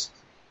 pounds.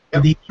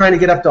 Yep. He's trying to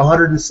get up to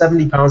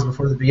 170 pounds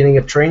before the beginning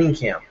of training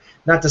camp.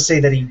 Not to say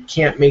that he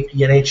can't make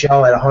the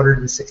NHL at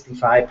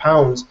 165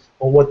 pounds,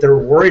 but what they're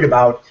worried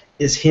about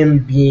is him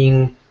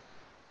being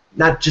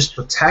not just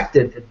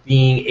protected, but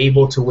being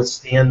able to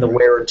withstand the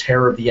wear and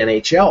tear of the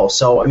NHL.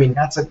 So, I mean,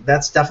 that's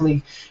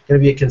definitely going to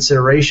be a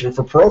consideration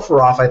for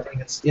Provorov. I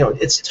think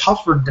it's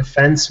tough for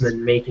defensemen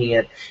making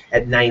it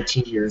at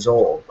 19 years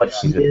old. But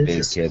he's a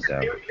big kid, though.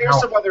 Here's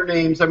some other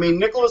names. I mean,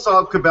 Nicholas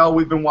Cabell,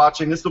 we've been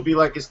watching. This will be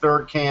like his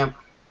third camp.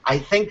 I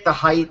think the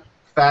height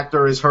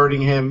factor is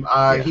hurting him.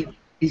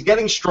 He's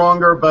getting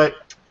stronger,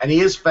 and he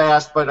is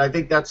fast, but I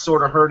think that's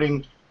sort of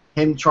hurting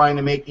him trying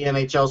to make the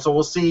NHL. So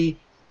we'll see.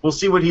 We'll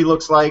see what he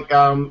looks like.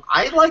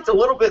 I liked a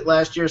little bit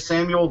last year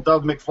Samuel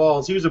Dove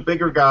McFalls. He was a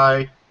bigger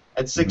guy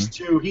at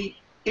 6'2".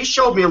 He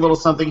showed me a little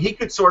something. He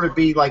could sort of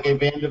be like a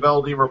Van de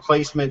Velde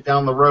replacement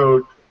down the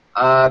road.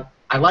 I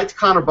liked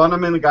Connor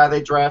Bunneman, the guy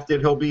they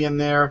drafted. He'll be in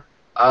there.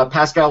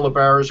 Pascal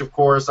Labarge, of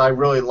course. I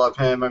really love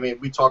him. I mean,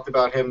 we talked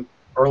about him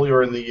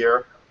earlier in the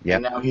year,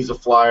 and now he's a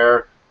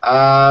Flyer.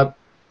 I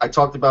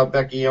talked about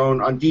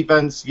Vecchione. On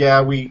defense,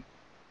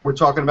 we're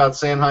talking about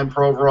Sanheim,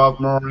 Provorov,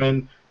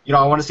 Morin. You know,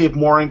 I want to see if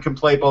Morin can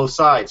play both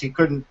sides. He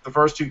couldn't the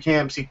first 2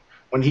 camps.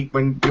 When you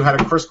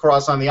had a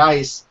crisscross on the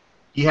ice,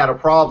 he had a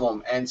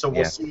problem, and so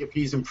we'll see if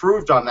he's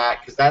improved on that,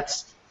 because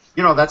that's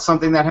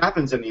something that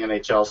happens in the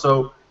NHL.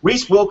 So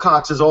Reese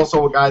Wilcox is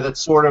also a guy that's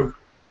sort of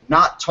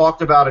not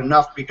talked about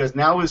enough, because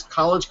now his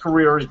college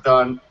career is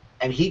done,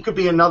 and he could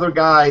be another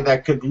guy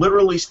that could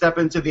literally step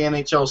into the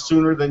NHL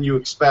sooner than you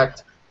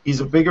expect. He's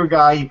a bigger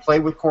guy. He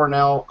played with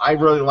Cornell. I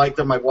really liked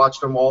him. I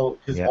watched him all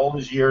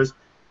his years,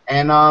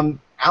 and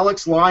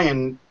Alex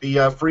Lyon,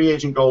 the free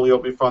agent goalie, will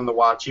be fun to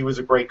watch. He was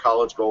a great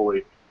college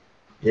goalie.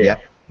 Yeah,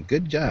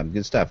 good job,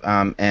 good stuff.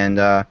 And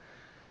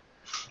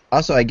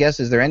also, I guess,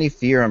 is there any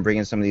fear on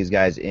bringing some of these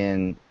guys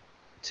in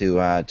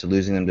to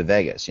losing them to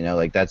Vegas? You know,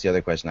 like that's the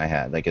other question I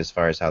had. Like as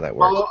far as how that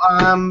works. Well,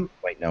 I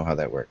quite know how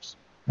that works.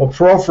 Well,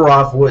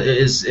 Provorov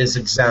is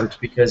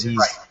exempt because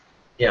he's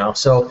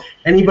so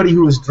anybody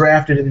who was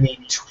drafted in the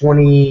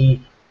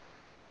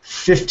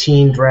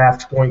 2015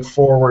 draft going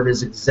forward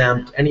is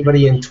exempt.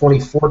 Anybody in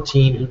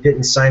 2014 who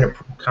didn't sign a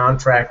pro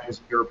contract was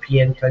a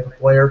European type of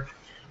player.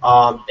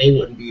 They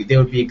would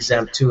be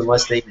exempt too,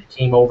 unless they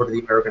came over to the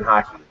American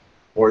Hockey League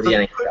or the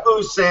NHL. You could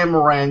lose Sam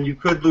Morin. You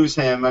could lose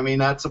him. I mean,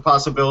 that's a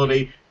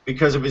possibility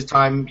because of his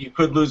time. You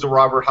could lose a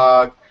Robert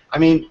Hogg. I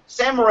mean,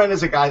 Sam Morin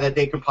is a guy that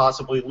they could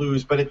possibly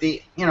lose, but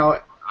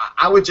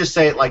I would just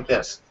say it like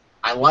this: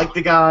 I like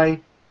the guy.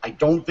 I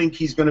don't think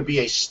he's going to be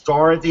a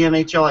star at the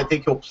NHL. I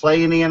think he'll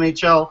play in the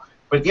NHL.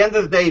 But at the end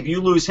of the day, if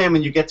you lose him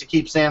and you get to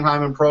keep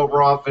Sanheim and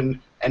Provorov and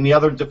the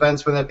other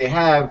defensemen that they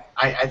have,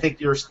 I think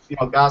you're,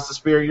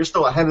 Gostisbehere, you're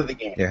still ahead of the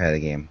game. You're ahead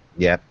of the game.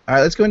 Yeah. All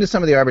right, let's go into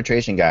some of the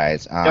arbitration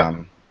guys.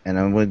 And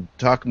then we'll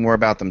talk more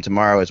about them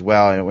tomorrow as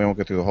well. And we won't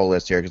go through the whole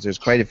list here because there's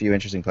quite a few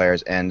interesting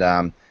players. And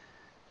then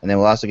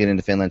we'll also get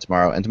into Finland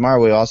tomorrow. And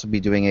tomorrow we'll also be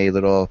doing a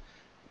little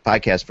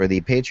podcast for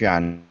the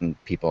Patreon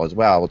people as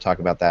well. We'll talk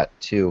about that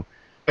too.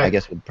 Okay. I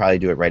guess we'll probably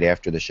do it right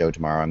after the show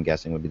tomorrow. I'm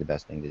guessing would be the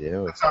best thing to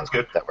do. That sounds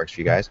good. If that works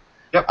for you guys.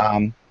 Yep.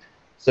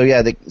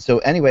 So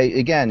anyway,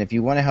 again, if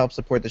you want to help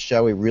support the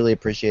show, we really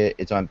appreciate it.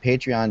 It's on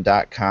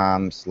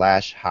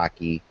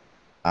patreon.com/hockey.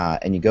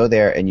 And you go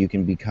there and you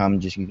can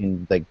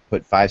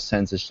put 5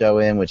 cents a show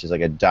in, which is like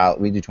 $1.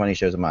 We do 20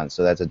 shows a month,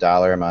 so that's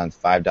 $1 a month,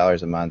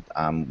 $5 a month.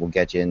 We'll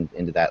get you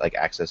into that, like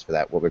access for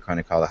that, what we're going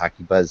to call the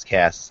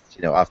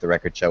HockeyBuzzCast, off the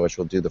record show, which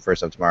we'll do the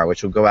first of tomorrow,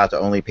 which will go out to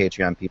only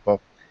Patreon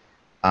people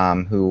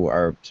who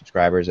are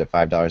subscribers at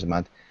 $5 a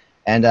month.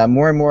 And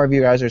more and more of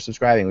you guys are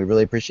subscribing. We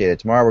really appreciate it.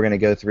 Tomorrow we're going to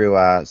go through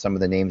some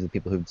of the names of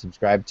people who've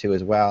subscribed to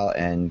as well,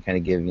 and kind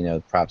of give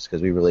props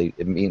because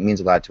it means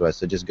a lot to us.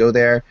 So just go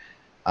there.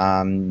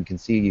 You can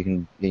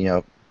see,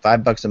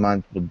 $5 a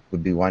month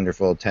would be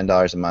wonderful.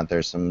 $10 a month.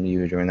 There's some of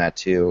you doing that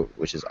too,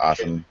 which is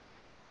awesome.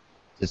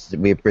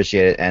 We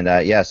appreciate it. And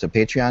so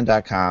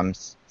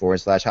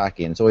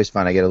patreon.com/hockey. And it's always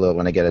fun. I get a little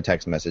when I get a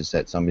text message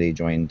that somebody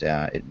joined.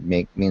 It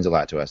means a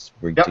lot to us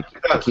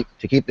to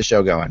keep the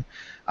show going.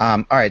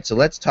 All right, so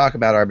let's talk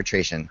about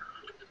arbitration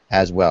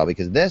as well,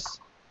 because this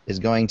is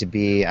going to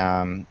be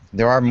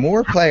there are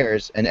more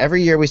players, and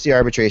every year we see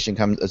arbitration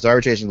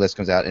list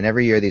comes out, and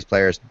every year these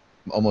players,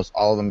 almost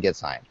all of them get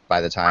signed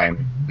by the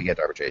time we get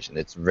to arbitration.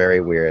 It's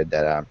very weird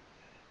that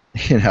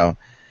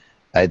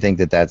I think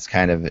that's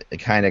kind of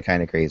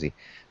crazy.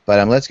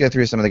 But let's go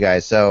through some of the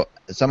guys. So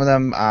some of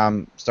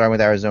them, starting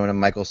with Arizona,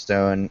 Michael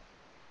Stone,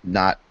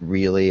 not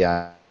really.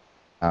 I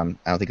don't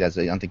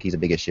think he's a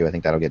big issue. I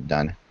think that'll get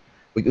done.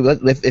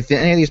 If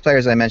any of these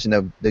players I mentioned,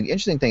 though, the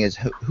interesting thing is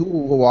who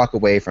will walk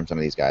away from some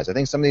of these guys. I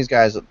think some of these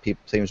guys,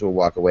 teams will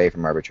walk away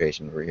from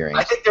arbitration. We're hearing.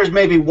 I think there's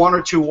maybe 1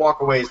 or 2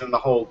 walkaways in the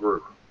whole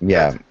group.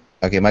 Yeah.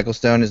 Okay, Michael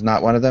Stone is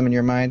not one of them in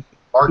your mind?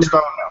 Mark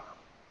Stone, no.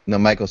 No,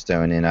 Michael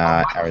Stone in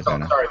Arizona.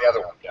 Stone, sorry, the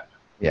other one, yeah.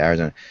 Yeah,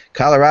 Arizona.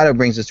 Colorado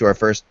brings us to our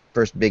first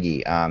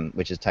biggie,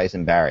 which is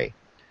Tyson Barrie,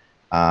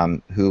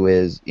 who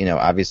is,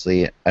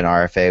 obviously an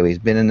RFA. He's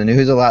been in the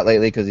news a lot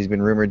lately because he's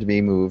been rumored to be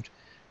moved.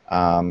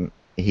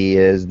 He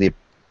is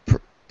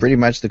pretty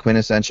much the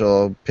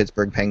quintessential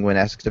Pittsburgh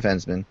Penguin-esque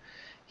defenseman.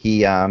 He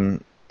they've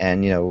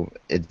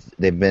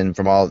been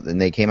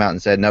and they came out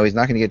and said no, he's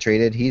not going to get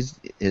traded.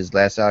 His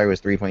last salary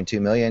was $3.2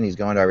 million. He's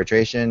going to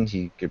arbitration.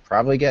 He could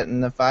probably get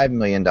in the $5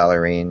 million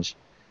range.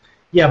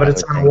 Yeah, but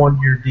it's on a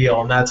 1-year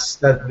deal, and that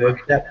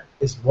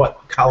is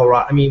what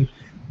Colorado. I mean,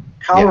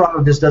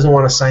 Colorado just doesn't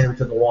want to sign him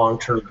to the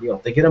long-term deal.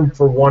 If they get him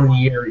for 1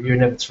 year,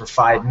 even if it's for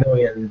 $5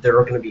 million,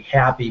 they're going to be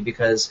happy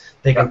because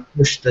they can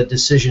push the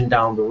decision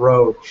down the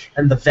road.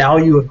 And the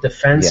value of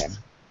defense,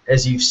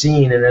 as you've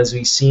seen, and as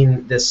we've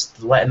seen this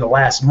in the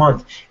last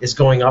month, is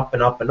going up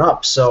and up and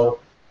up. So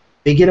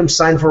they get him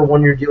signed for a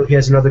 1-year deal. He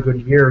has another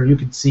good year. You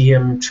could see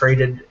him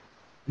traded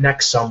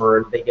next summer,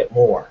 and they get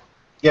more.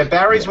 Yeah,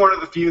 Barry's one of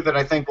the few that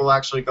I think will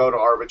actually go to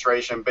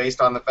arbitration based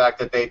on the fact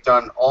that they've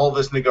done all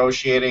this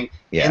negotiating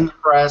in the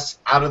press,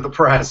 out of the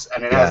press,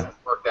 and it hasn't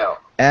worked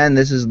out. And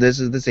this is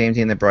the same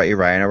team that brought you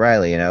Ryan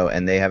O'Reilly,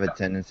 and they have a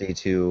tendency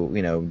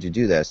to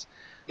do this.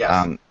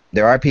 Yes.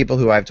 There are people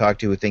who I've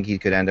talked to who think he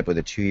could end up with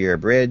a 2-year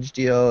bridge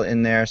deal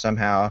in there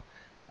somehow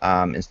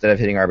instead of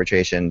hitting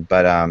arbitration,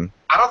 but I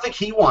don't think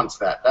he wants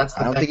that. I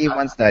don't think he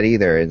wants that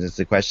either. It's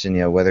a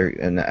question, whether,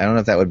 and I don't know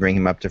if that would bring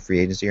him up to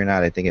free agency or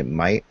not. I think it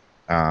might.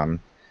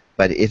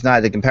 But if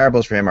not, the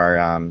comparables for him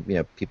are,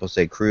 people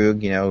say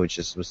Krug, which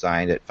just was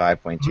signed at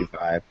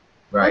 5.25.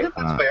 Right.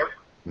 That's fair.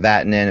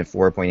 Vatanen at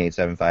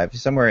 4.875,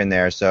 somewhere in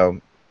there.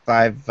 So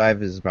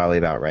five is probably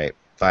about right.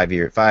 5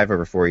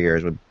 over 4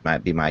 years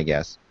might be my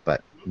guess,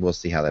 but we'll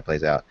see how that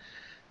plays out.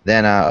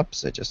 Then, I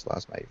just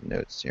lost my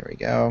notes. Here we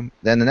go.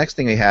 Then the next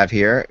thing we have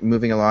here,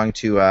 moving along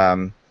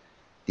to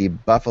the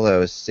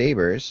Buffalo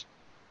Sabres,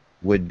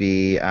 would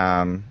be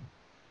Mr.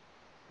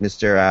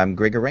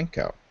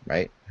 Grigorenko,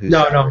 right?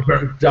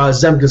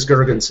 Zemgus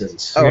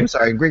Girgensons. Oh, I'm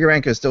sorry.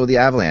 Grigorenko is still with the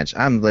Avalanche.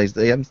 I'm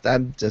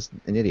just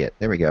an idiot.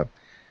 There we go.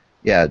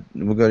 Yeah,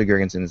 we'll go to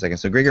Girgensons in a second.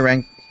 So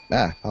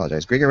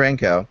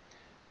Grigorenko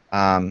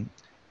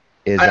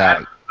is.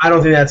 I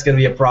don't think that's going to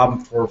be a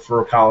problem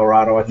for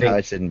Colorado. I think no,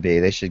 it shouldn't be.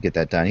 They should get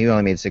that done. He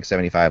only made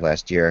 $675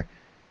 last year.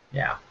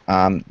 Yeah.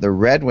 The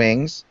Red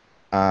Wings,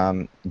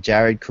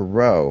 Jared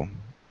Coreau.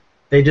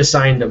 They just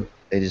signed him.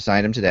 They just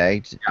signed him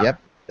today. Yeah.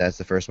 Yep, that's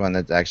the first one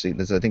that's actually.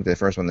 This is, I think, the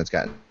first one that's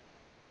gotten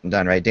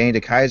done, right? Danny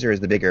DeKeyser is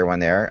the bigger one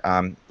there.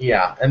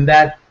 Yeah, and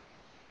that.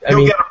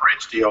 He'll get a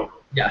bridge deal.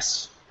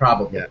 Yes,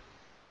 probably. Yeah.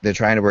 They're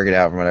trying to work it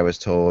out from what I was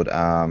told.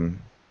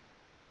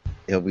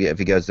 If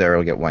he goes there,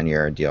 he'll get 1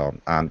 year deal.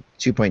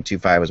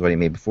 2.25 was what he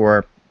made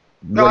before.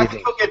 No, I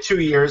think he'll get 2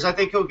 years. I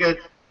think he'll get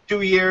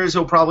 2 years.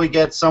 He'll probably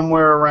get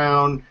somewhere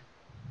around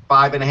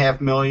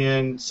 $5.5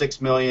 million,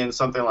 $6 million,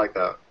 something like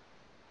that.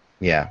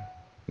 Yeah.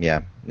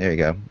 There you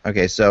go.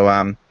 Okay,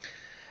 so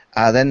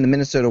then the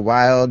Minnesota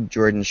Wild,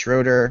 Jordan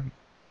Schroeder.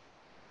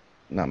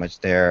 Not much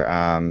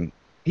there.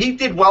 He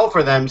did well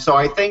for them, so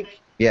I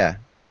think. Yeah.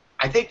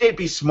 I think they'd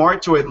be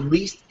smart to at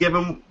least give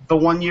him the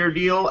 1 year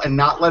deal and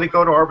not let it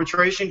go to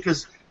arbitration,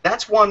 because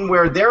that's one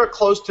where they're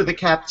close to the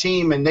cap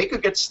team and they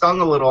could get stung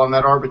a little on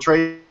that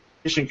arbitration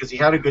because he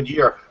had a good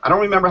year. I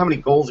don't remember how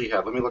many goals he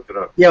had. Let me look it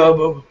up. Yeah,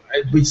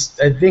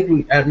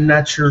 I'm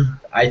not sure.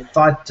 I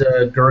thought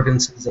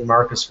Girgensons and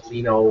Marcus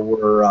Foligno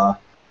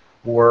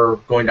were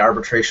going to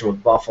arbitration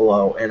with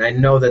Buffalo, and I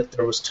know that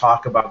there was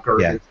talk about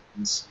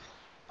Girgensons.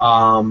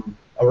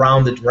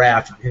 Around the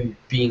draft, him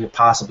being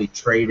possibly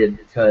traded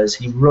because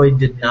he really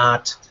did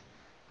not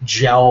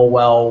gel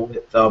well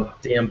with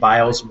Dan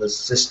Biles'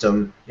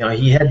 system.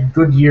 He had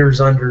good years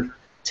under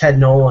Ted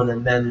Nolan,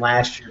 and then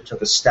last year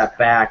took a step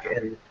back.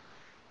 And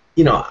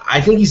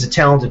I think he's a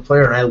talented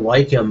player, and I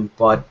like him,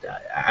 but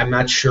I'm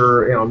not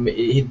sure.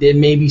 It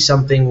may be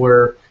something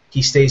where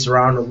he stays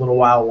around a little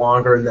while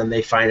longer, and then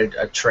they find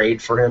a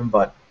trade for him.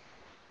 But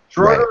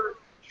Schroeder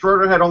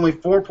Schroeder had only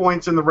 4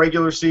 points in the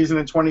regular season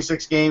in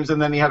 26 games,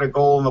 and then he had a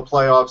goal in the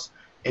playoffs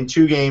in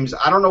 2 games.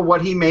 I don't know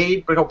what he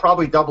made, but he'll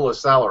probably double his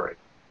salary.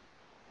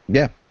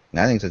 Yeah,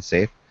 I think that's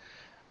safe.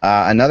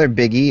 Another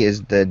biggie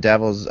is the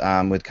Devils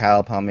with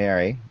Kyle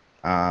Palmieri.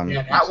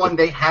 Yeah, that one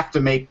they have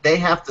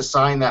to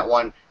sign that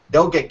one.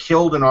 They'll get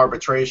killed in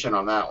arbitration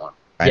on that one.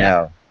 I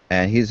know,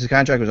 and his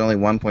contract was only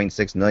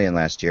 $1.6 million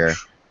last year.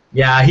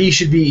 Yeah, he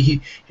should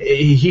be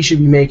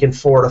making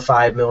 $4 to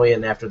 $5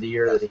 million after the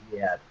year that he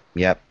had.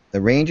 Yep,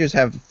 the Rangers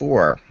have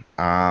 4.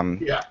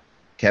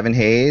 Kevin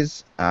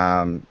Hayes.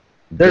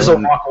 There's a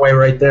walkaway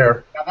right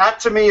there. Now that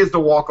to me is the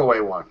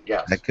walkaway one.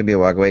 Yes, that could be a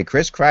walkaway.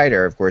 Chris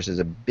Kreider, of course, is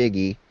a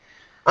biggie.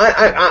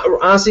 I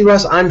honestly,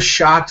 Russ, I'm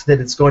shocked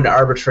that it's going to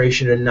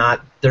arbitration and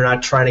they're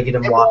not trying to get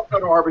him locked. It won't go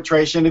to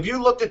arbitration. If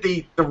you looked at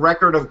the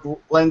record of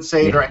Glenn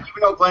Sader, and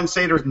even though Glenn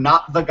Sader's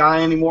not the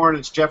guy anymore and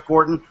it's Jeff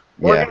Gordon,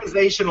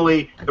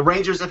 organizationally, the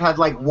Rangers have had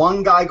like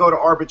one guy go to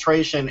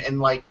arbitration in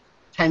like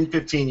 10,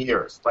 15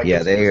 years. Like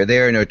they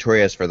are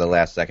notorious for the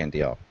last-second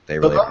deal.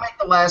 They'll make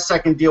the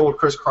last-second deal with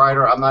Chris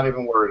Kreider. I'm not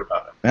even worried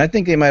about it. And I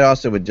think they might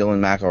also with Dylan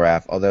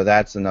McIlrath, although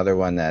that's another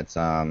one that's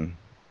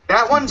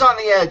That one's on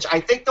the edge.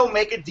 I think they'll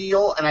make a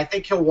deal, and I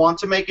think he'll want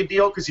to make a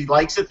deal because he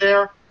likes it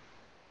there.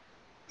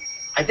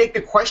 I think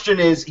the question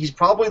is he's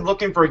probably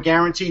looking for a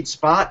guaranteed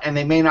spot, and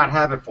they may not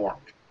have it for him.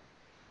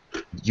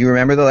 Do you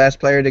remember the last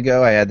player to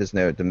go? I had this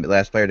note. The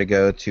last player to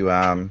go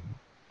to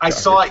I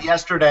saw it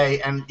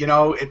yesterday, and,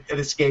 it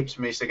escapes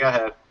me, so go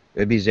ahead. It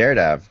would be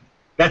Zherdev.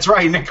 That's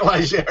right, Nikolai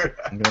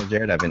Zherdev. Nikolai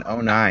Zherdev in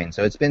 2009.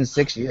 So it's been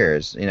 6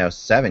 years,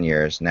 7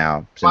 years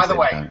now. By the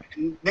way,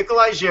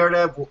 Nikolai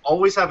Zherdev will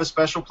always have a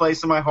special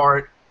place in my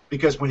heart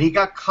because when he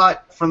got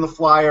cut from the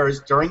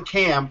Flyers during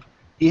camp,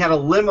 he had a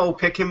limo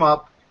pick him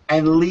up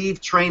and leave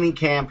training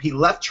camp. He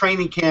left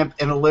training camp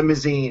in a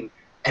limousine,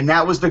 and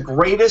that was the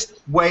greatest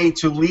way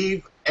to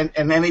leave an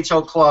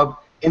NHL club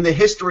in the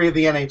history of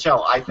the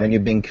NHL, I think. When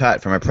you've been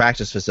cut from a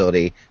practice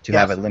facility to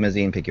have a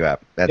limousine pick you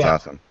up. That's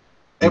awesome.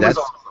 Was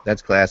awesome.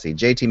 That's classy.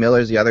 JT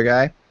Miller's the other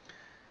guy.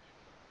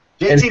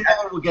 JT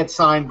Miller will get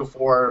signed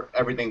before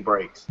everything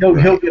breaks. He'll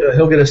get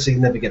a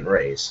significant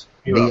raise.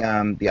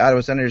 The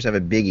Ottawa Senators have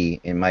a biggie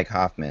in Mike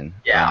Hoffman.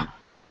 Yeah.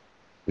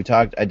 We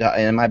talked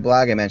in my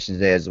blog. I mentioned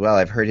today as well.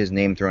 I've heard his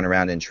name thrown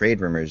around in trade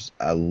rumors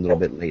a little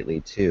bit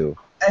lately too.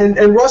 And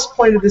Russ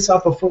pointed this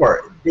out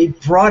before. They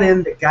brought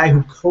in the guy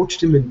who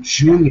coached him in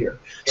junior.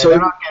 Yeah, so they're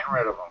not getting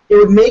rid of him. It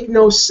would make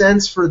no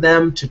sense for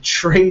them to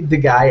trade the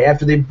guy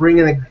after they bring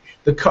in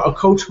a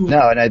coach who.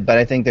 No, but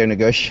I think they're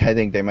negotiating. I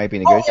think they might be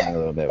negotiating a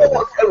little bit with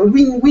it.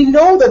 We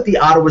know that the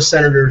Ottawa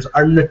Senators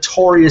are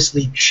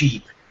notoriously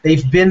cheap.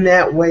 They've been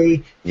that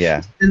way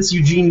since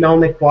Eugene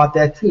Melnyk bought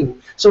that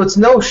team. So it's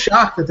no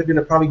shock that they're going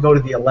to probably go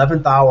to the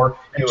 11th hour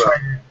and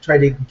try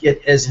to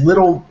get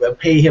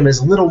pay him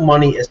as little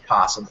money as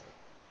possible.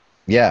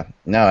 Yeah,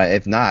 no.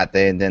 If not,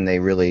 then they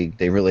really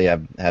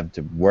have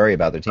to worry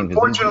about their team.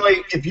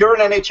 Unfortunately, if you're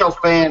an NHL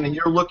fan and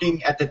you're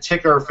looking at the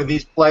ticker for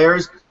these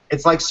players,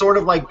 it's sort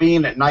of like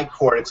being at night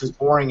court. It's as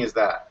boring as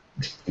that.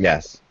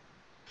 Yes.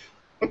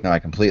 No, I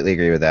completely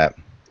agree with that.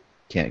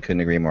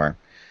 Couldn't agree more.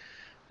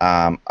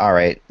 All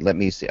right, let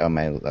me see. Oh,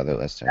 my other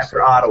list.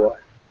 After Ottawa.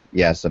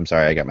 Yes, I'm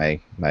sorry. I got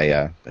my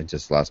I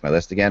just lost my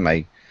list again.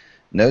 My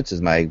notes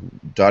as my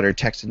daughter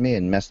texted me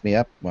and messed me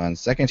up. 1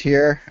 second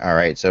here. All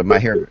right, so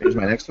here's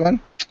my next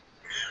one.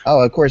 Oh,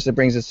 of course, it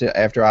brings us to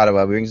after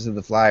Ottawa. Brings us to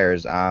the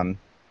Flyers.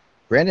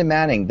 Brandon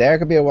Manning. There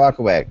could be a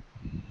walkaway.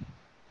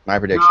 My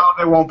prediction. No,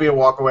 there won't be a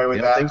walkaway with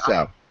that. I think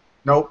so.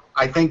 Nope.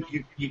 I think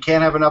you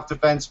can't have enough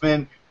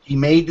defensemen. He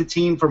made the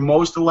team for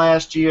most of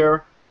last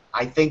year.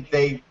 I think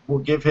they will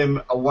give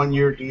him a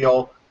 1-year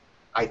deal.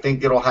 I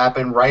think it'll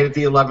happen right at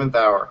the 11th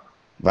hour.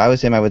 If I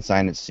was him, I would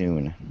sign it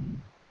soon.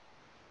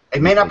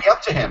 It may not be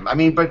up to him. I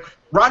mean, but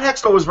Ron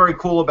Hextall was very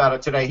cool about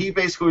it today. He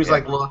basically was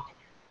like, look,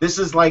 this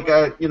is like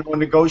a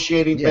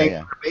negotiating thing.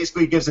 Yeah.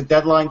 Basically gives a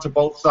deadline to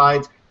both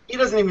sides. He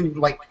doesn't even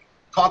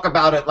talk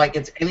about it like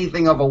it's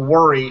anything of a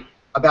worry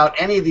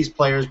about any of these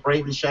players,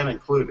 Braden Shen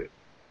included.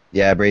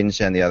 Yeah, Braden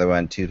Shen, the other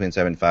one,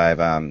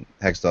 2.75.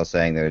 Hextall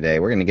saying the other day,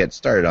 we're going to get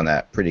started on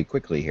that pretty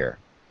quickly here.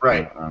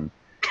 Right.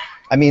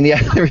 I mean, we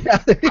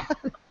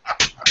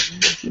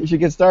should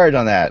get started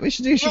on that. You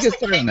should get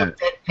started on that.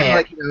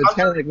 It's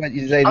kind of like what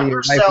you say to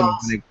your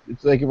wife.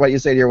 It's like what you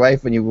say to your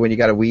wife when you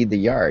got to weed the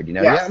yard.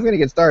 Yes. Yeah, I'm going to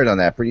get started on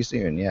that pretty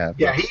soon. Yeah.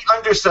 Yeah, he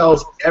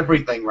undersells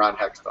everything, Ron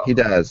Hextall. He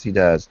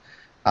does.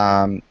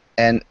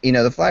 And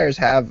the Flyers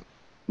have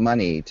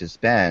money to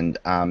spend.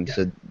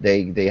 So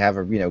they have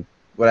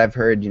what I've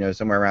heard,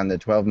 somewhere around the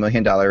 $12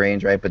 million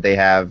range, right? But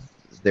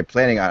they're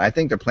planning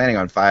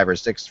on 5 or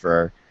 6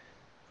 for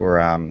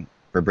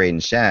Braden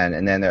Shen,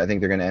 and then I think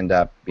they're going to end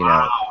up,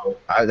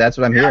 that's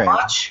what I'm hearing.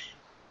 Much?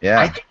 Yeah.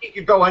 I think you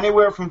could go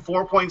anywhere from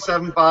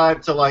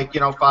 4.75 to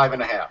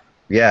 5.5.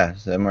 Yeah,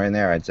 somewhere in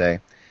there, I'd say.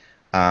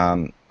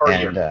 And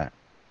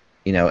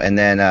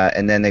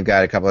then they've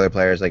got a couple other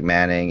players like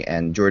Manning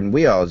and Jordan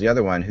Wheels, the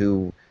other one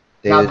who.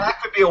 That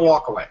could be a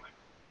walkaway.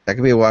 That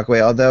could be a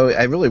walkaway. Although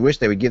I really wish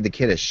they would give the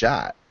kid a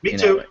shot. Me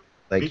too.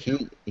 Like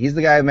he's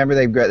the guy. Remember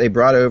they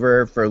brought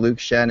over for Luke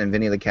Shen and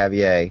Vinny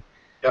LeCavier,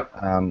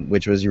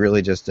 which was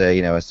really just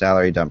a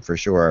salary dump for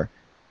sure.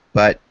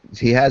 But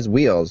he has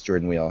wheels.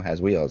 Jordan Wheel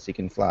has wheels. He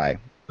can fly.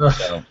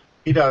 So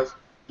he does.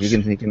 He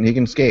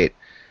can skate.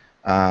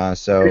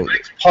 So he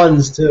makes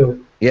puns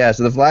too. Yeah.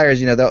 So the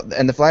Flyers,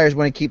 the Flyers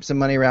want to keep some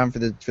money around for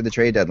the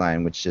trade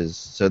deadline, which is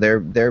so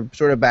they're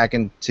sort of back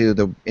into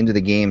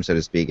the game, so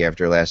to speak,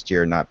 after last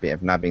year not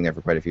being there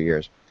for quite a few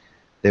years.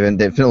 They've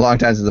been a long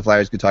time since the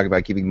Flyers could talk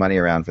about keeping money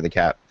around for the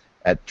cap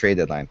at trade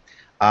deadline.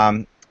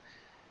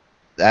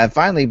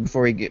 Finally,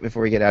 before we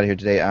get out of here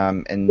today,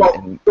 can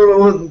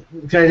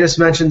I just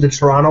mention the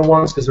Toronto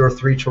ones because there were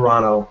 3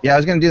 Toronto. Yeah, I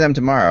was going to do them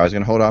tomorrow. I was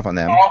going to hold off on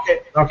them.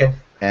 Oh, okay.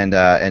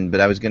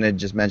 But I was going to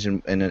just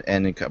mention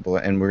and a couple,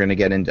 and we're going to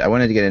get into. I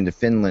wanted to get into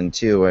Finland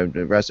too.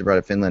 Russ brought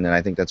up Finland, and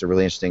I think that's a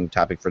really interesting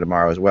topic for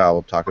tomorrow as well.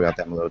 We'll talk about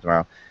that a little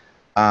tomorrow.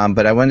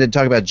 But I wanted to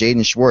talk about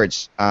Jaden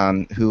Schwartz,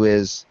 who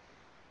is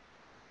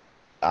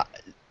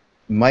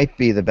might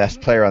be the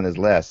best player on this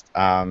list.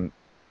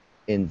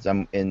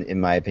 In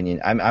my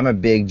opinion, I'm a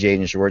big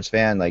Jaden Schwartz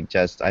fan. I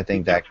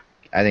think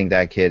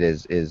that kid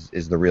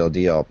is the real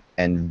deal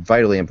and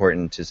vitally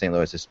important to St.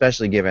 Louis,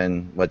 especially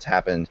given what's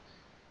happened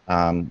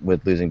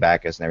with losing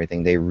Backus and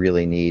everything. They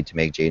really need to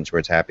make Jaden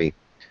Schwartz happy.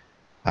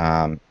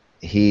 I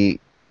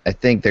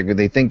think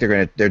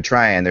they're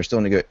trying. They're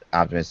still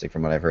optimistic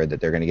from what I've heard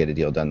that they're going to get a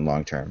deal done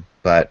long term.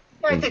 But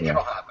I think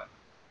it'll happen.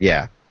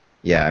 Yeah.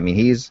 I mean,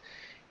 he is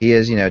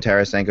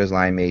Tarasenko's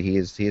line mate. He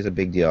is a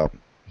big deal.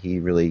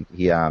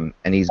 And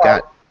he's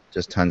got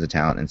just tons of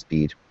talent and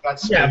speed.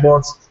 Yeah, well,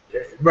 it's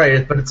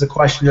right, but it's a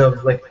question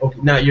of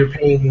now you're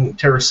paying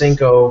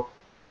Tarasenko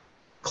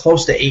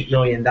close to $8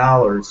 million.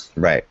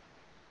 Right.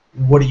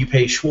 What do you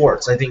pay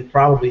Schwartz? I think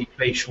probably you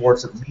pay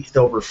Schwartz at least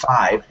over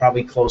 5,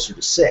 probably closer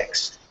to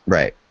 6.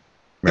 Right.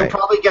 He'll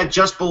probably get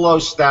just below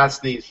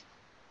Stastny's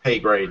pay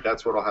grade.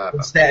 That's what'll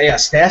happen.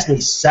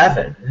 Stastny's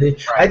 7.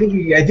 Right. I think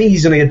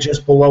he's going to get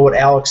just below what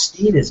Alex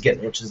Steen is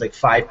getting, which is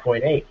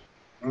 5.8.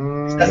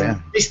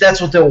 At least that's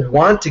what they'll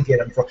want to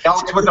get him for.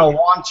 That's what they'll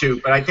want to,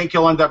 but I think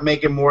he'll end up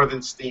making more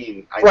than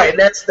Steen. Right,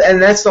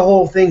 and that's the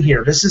whole thing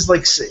here. This is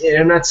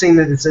I'm not saying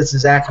that it's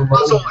as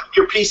acrimonious.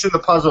 You're piecing the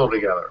puzzle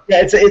together.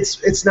 Yeah,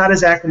 it's not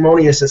as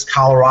acrimonious as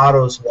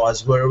Colorado's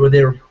was, where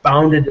they were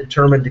bound and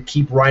determined to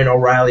keep Ryan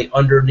O'Reilly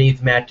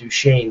underneath Matt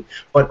Duchene.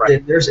 But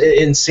there's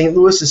in St.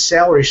 Louis's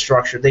salary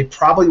structure, they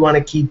probably want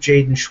to keep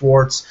Jaden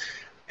Schwartz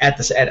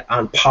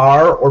on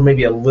par or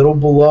maybe a little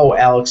below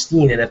Alex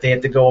Steen, and if they have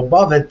to go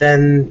above it,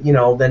 then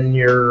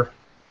you're.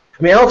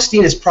 I mean, Alex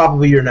Steen is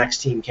probably your next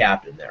team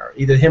captain there,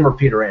 either him or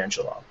Peter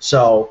Angelo.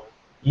 So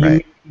you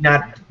do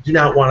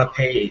not want to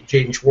pay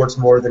Jaden Schwartz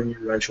more than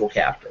your eventual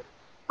captain.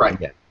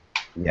 Right.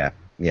 Yeah.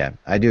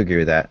 I do agree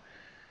with that.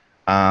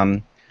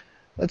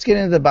 Let's get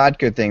into the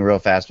Bodker thing real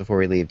fast before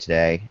we leave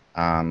today.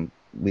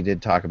 We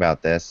did talk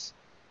about this,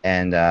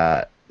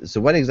 and. So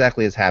what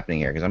exactly is happening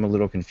here? Because I'm a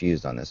little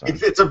confused on this one.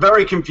 It's a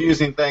very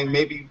confusing thing.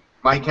 Maybe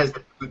Mike has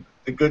the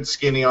good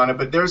skinny on it,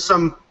 but there's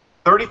some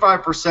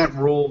 35%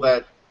 rule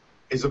that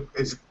is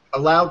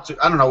allowed to.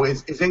 I don't know.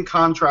 Is in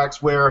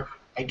contracts where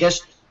I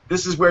guess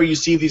this is where you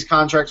see these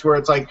contracts where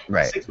it's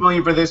 $6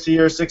 million for this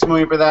year, $6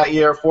 million for that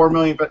year, $4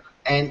 million for,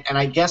 and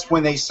I guess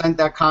when they sent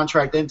that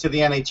contract into the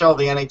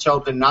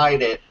NHL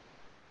denied it,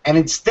 and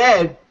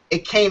instead.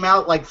 It came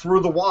out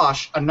through the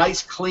wash, a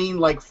nice clean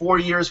 4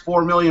 years,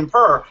 $4 million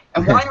per.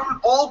 And why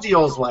aren't all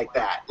deals like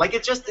that?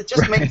 It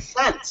just makes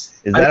sense.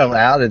 Is that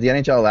allowed? Is the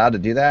NHL allowed to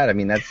do that? I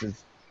mean,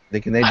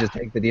 can they just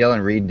take the deal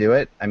and redo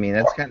it? I mean,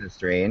 that's kind of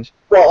strange.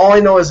 Well, all I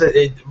know is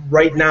that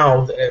right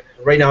now,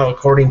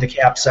 according to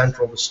Cap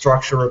Central, the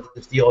structure of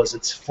this deal is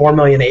it's $4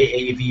 million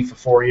AAV for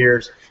 4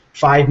 years,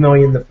 $5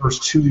 million the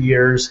first 2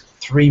 years,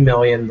 $3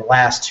 million the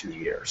last 2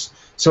 years.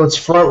 So it's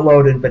front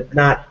loaded, but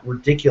not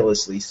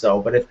ridiculously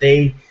so. But if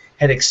they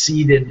had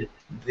exceeded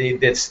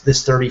this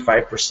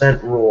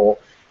 35% rule,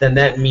 then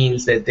that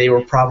means that they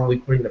were probably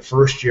putting the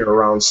first year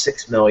around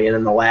 $6 million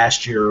and the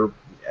last year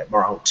at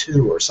around $2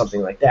 million or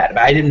something like that.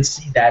 But I didn't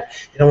see that.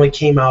 It only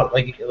came out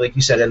like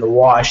you said in the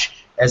wash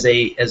as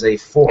a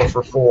 4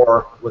 for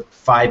 4 with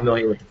 $5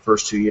 million with the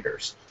first 2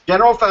 years.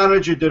 General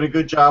manager did a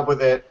good job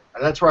with it.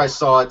 That's where I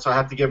saw it, so I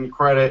have to give him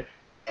credit.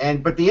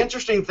 But the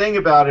interesting thing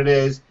about it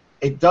is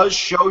it does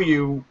show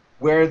you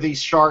where these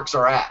Sharks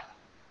are at.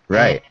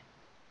 Right.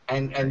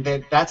 And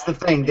that's the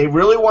thing. They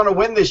really want to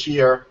win this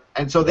year,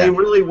 and so they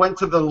really went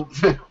to the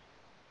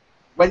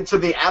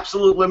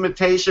absolute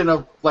limitation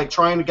of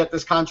trying to get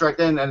this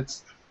contract in. And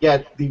it's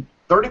the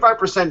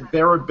 35%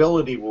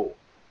 bearability rule.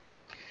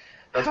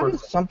 How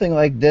does something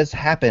like this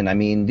happen? I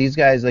mean, these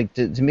guys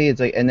to me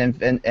it's and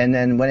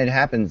then when it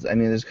happens, I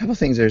mean, there's a couple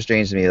things that are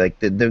strange to me.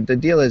 The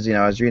deal is,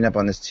 I was reading up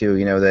on this too.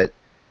 That.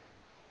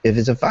 If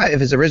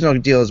his original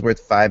deal is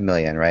worth $5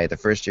 million, right? The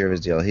first year of his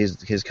deal,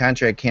 his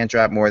contract can't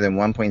drop more than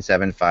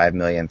 $1.75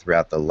 million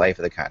throughout the life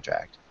of the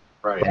contract.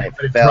 Right. And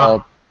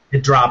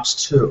it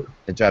drops 2.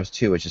 It drops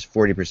 2, which is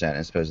 40%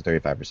 as opposed to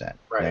 35%.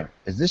 Right.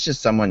 Is this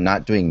just someone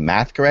not doing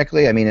math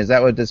correctly? I mean, is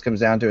that what this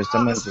comes down to? Is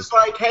someone this is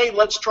hey,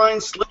 let's try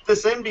and slip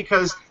this in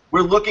because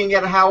we're looking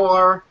at how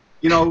our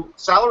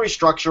salary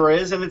structure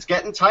is, and it's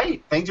getting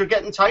tight. Things are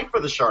getting tight for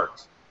the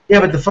Sharks. Yeah,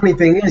 but the funny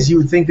thing is, you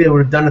would think they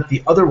would have done it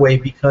the other way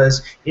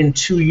because in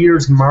 2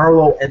 years,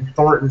 Marlowe and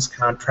Thornton's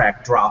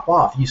contract drop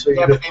off. But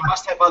they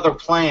must have other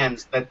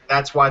plans.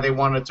 That's why they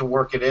wanted to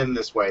work it in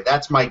this way.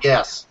 That's my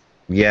guess.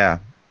 Yeah,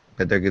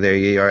 but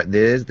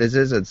this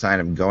is a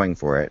sign of going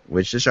for it,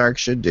 which the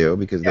Sharks should do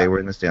because they were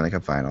in the Stanley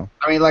Cup final.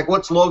 I mean, like,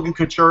 what's Logan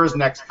Couture's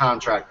next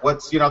contract?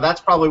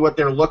 That's probably what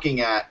they're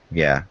looking at.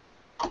 Yeah.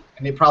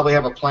 And they probably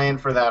have a plan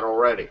for that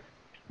already.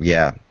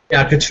 Yeah.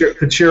 Yeah,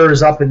 Couture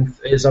is up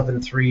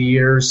in 3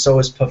 years. So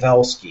is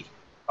Pavelski.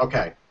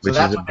 Okay, so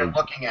that's what they're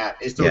looking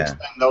at is to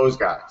extend those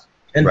guys.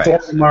 And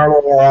Thornton and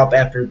Marlowe are up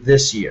after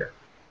this year.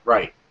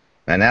 Right.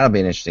 And that'll be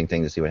an interesting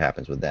thing to see what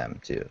happens with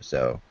them too.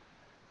 So,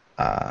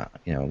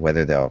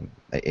 whether they'll,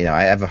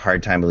 I have a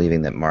hard time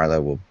believing that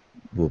Marlowe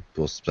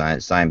will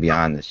sign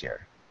beyond this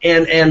year.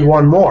 And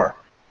one more,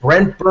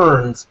 Brent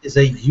Burns is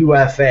a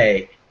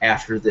UFA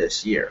after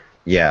this year.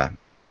 Yeah,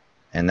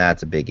 and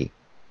that's a biggie.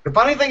 The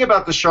funny thing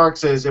about the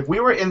Sharks is if we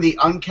were in the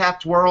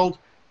uncapped world,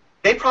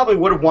 they probably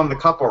would have won the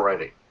Cup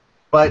already.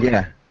 But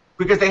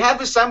because they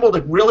have assembled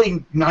a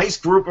really nice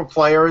group of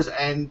players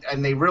and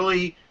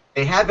they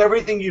have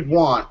everything you'd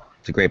want.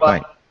 It's a great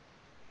point.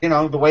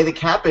 The way the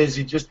cap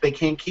is, they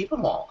can't keep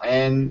them all,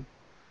 and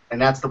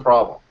that's the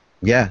problem.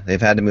 Yeah,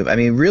 they've had to move. I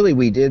mean, really,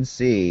 we did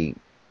see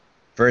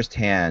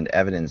firsthand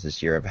evidence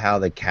this year of how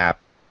the cap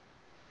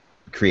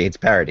creates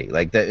parity.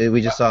 Like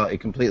we just saw it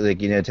completely.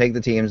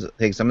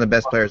 Take some of the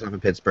best players off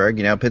of Pittsburgh.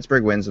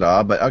 Pittsburgh wins it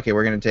all, but okay,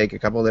 we're going to take a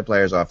couple of their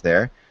players off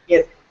there.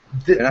 Yeah,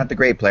 they're not the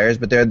great players,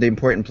 but they're the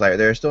important player.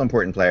 They're still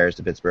important players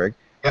to Pittsburgh.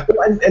 Yep.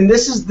 And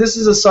this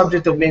is a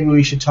subject that maybe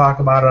we should talk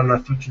about on a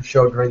future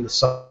show during the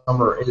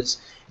summer.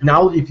 Is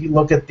now if you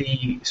look at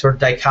the sort of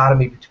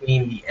dichotomy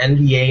between the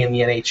NBA and the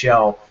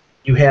NHL,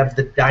 you have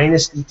the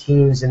dynasty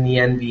teams in the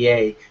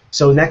NBA.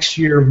 So next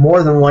year,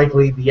 more than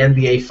likely, the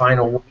NBA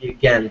final will be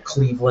again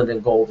Cleveland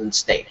and Golden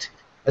State,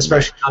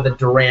 especially now that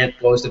Durant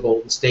goes to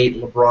Golden State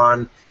and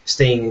LeBron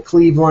staying in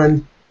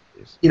Cleveland.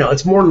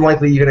 It's more than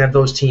likely you're going to have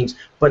those teams.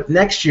 But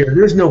next year,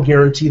 there's no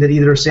guarantee that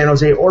either San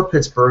Jose or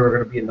Pittsburgh are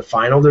going to be in the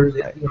final.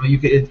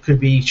 It could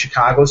be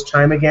Chicago's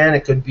time again.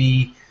 It could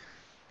be,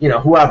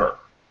 whoever.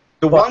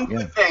 One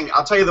good thing,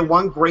 I'll tell you the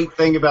one great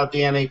thing about the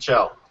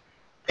NHL,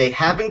 they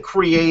haven't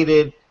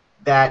created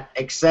that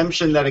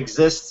exemption that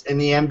exists in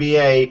the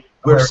NBA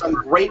where some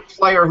great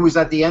player who's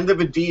at the end of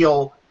a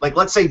deal, like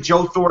let's say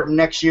Joe Thornton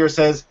next year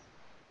says,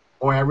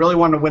 boy, I really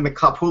want to win the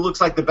Cup. Who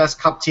looks like the best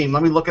Cup team?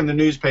 Let me look in the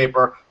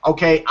newspaper.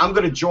 Okay, I'm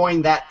going to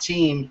join that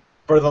team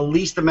for the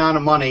least amount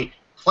of money.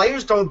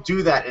 Players don't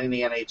do that in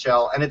the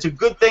NHL, and it's a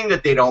good thing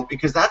that they don't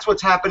because that's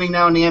what's happening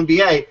now in the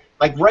NBA.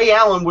 Like Ray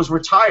Allen was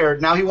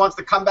retired. Now he wants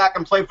to come back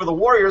and play for the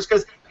Warriors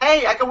because,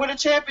 hey, I can win a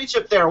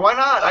championship there. Why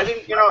not? I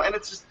didn't, and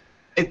it's just,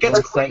 it gets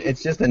crazy.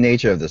 It's just the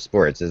nature of the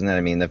sports, isn't it?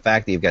 I mean, the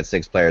fact that you've got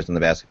 6 players on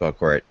the basketball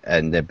court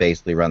and they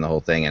basically run the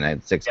whole thing, and I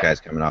had 6 guys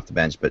coming off the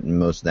bench, but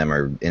most of them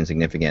are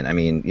insignificant. I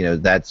mean,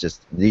 that's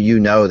just that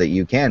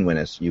you can win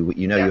us. You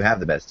have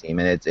the best team,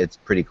 and it's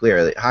pretty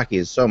clear. Hockey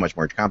is so much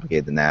more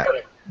complicated than that.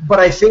 But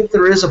I think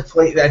there is a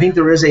place. I think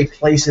there is a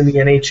place in the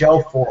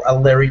NHL for a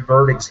Larry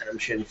Bird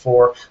exemption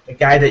for the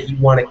guy that you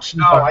want to keep.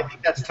 No, I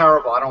think that's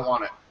terrible. I don't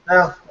want it.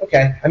 Oh,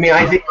 okay. I mean,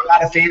 I think a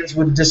lot of fans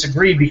would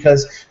disagree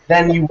because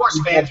then Of course,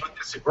 fans would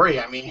disagree.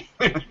 I mean,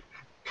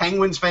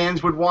 Penguins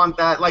fans would want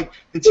that. Like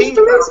the team.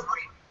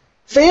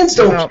 Fans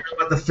don't care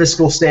about the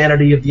fiscal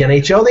sanity of the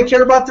NHL. They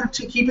care about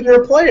keeping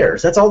their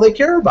players. That's all they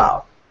care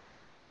about.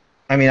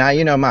 I mean,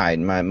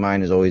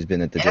 mine has always been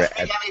that the ask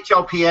the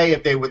NHLPA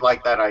if they would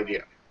like that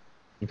idea.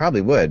 You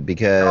probably would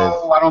because.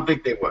 No, I don't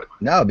think they would.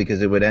 No,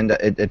 because it would end up.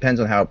 It depends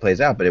on how it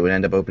plays out, but it would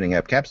end up opening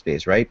up cap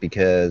space, right?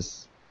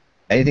 Because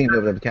anything to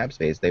open up cap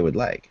space, they would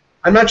like.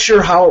 I'm not sure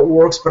how it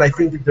works, but I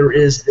think that there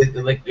is,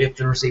 like, if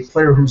there's a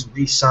player who's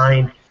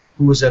re-signed,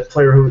 who is a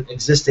player who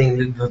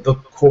existing, the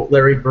quote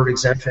Larry Bird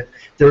exemption,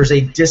 there is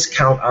a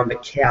discount on the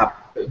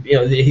cap.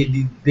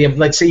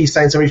 Let's say you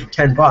sign somebody for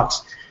 $10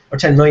 or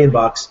 $10 million.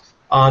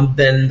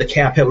 Then the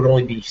cap hit would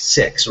only be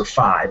 6 or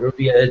 5. It would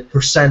be a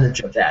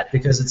percentage of that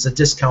because it's a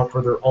discount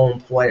for their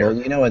own player.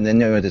 Well, and then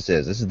what this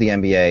is. This is the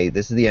NBA.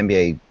 This is the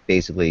NBA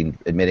basically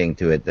admitting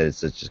to it that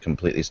it's just a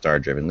completely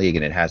star-driven league,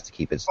 and it has to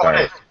keep its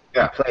stars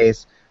in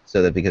place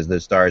so that because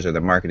those stars are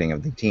the marketing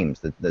of the teams.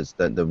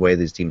 The way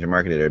these teams are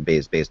marketed are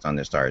based on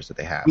their stars that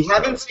they have. We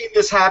haven't seen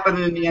this happen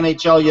in the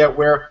NHL yet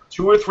where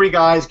 2 or 3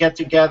 guys get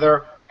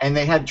together and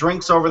they had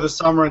drinks over the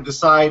summer and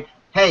decide,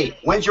 hey,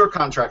 when's your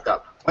contract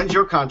up? When's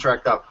your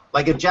contract up?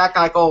 Like if Jack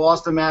Eichel,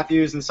 Austin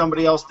Matthews, and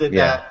somebody else did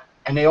that,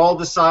 and they all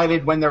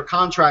decided when their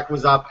contract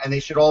was up and they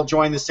should all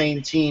join the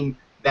same team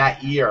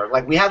that year.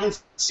 Like we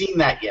haven't seen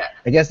that yet.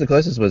 I guess the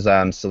closest was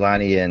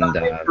Solani and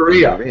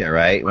Korea,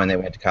 right? When they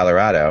went to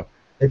Colorado.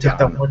 They took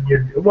that 1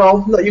 year.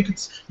 Well, no, you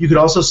could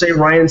also say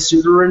Ryan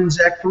Suter and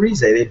Zach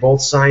Parise. They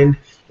both signed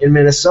in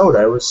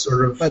Minnesota. It was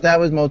sort of. But that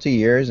was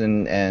multi-years,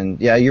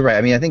 and yeah, you're right.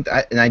 I mean,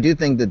 I do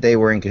think that they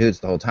were in cahoots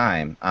the whole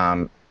time.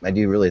 I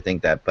do really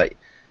think that, but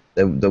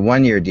The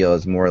 1 year deal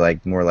is more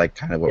like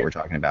kind of what we're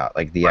talking about,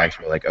 like the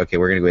actual like, okay,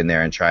 we're gonna go in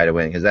there and try to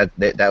win, because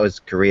that was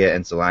Korea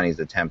and Solani's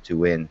attempt to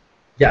win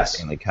the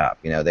Stanley Cup.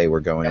 You know, they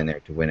were going in there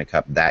to win a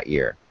cup that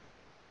year,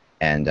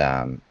 and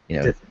you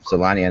know,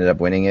 Solani ended up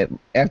winning it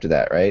after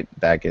that, right,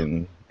 back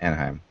in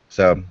Anaheim.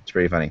 So it's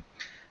pretty funny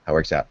how it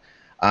works out.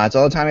 It's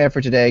all the time we have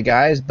for today,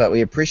 guys, but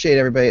we appreciate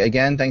everybody.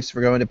 Again, thanks for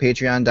going to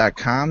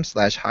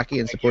patreon.com/hockey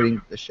and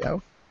supporting the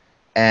show.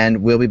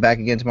 And we'll be back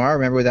again tomorrow.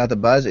 Remember, without the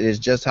buzz, it is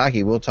just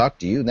hockey. We'll talk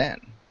to you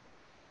then.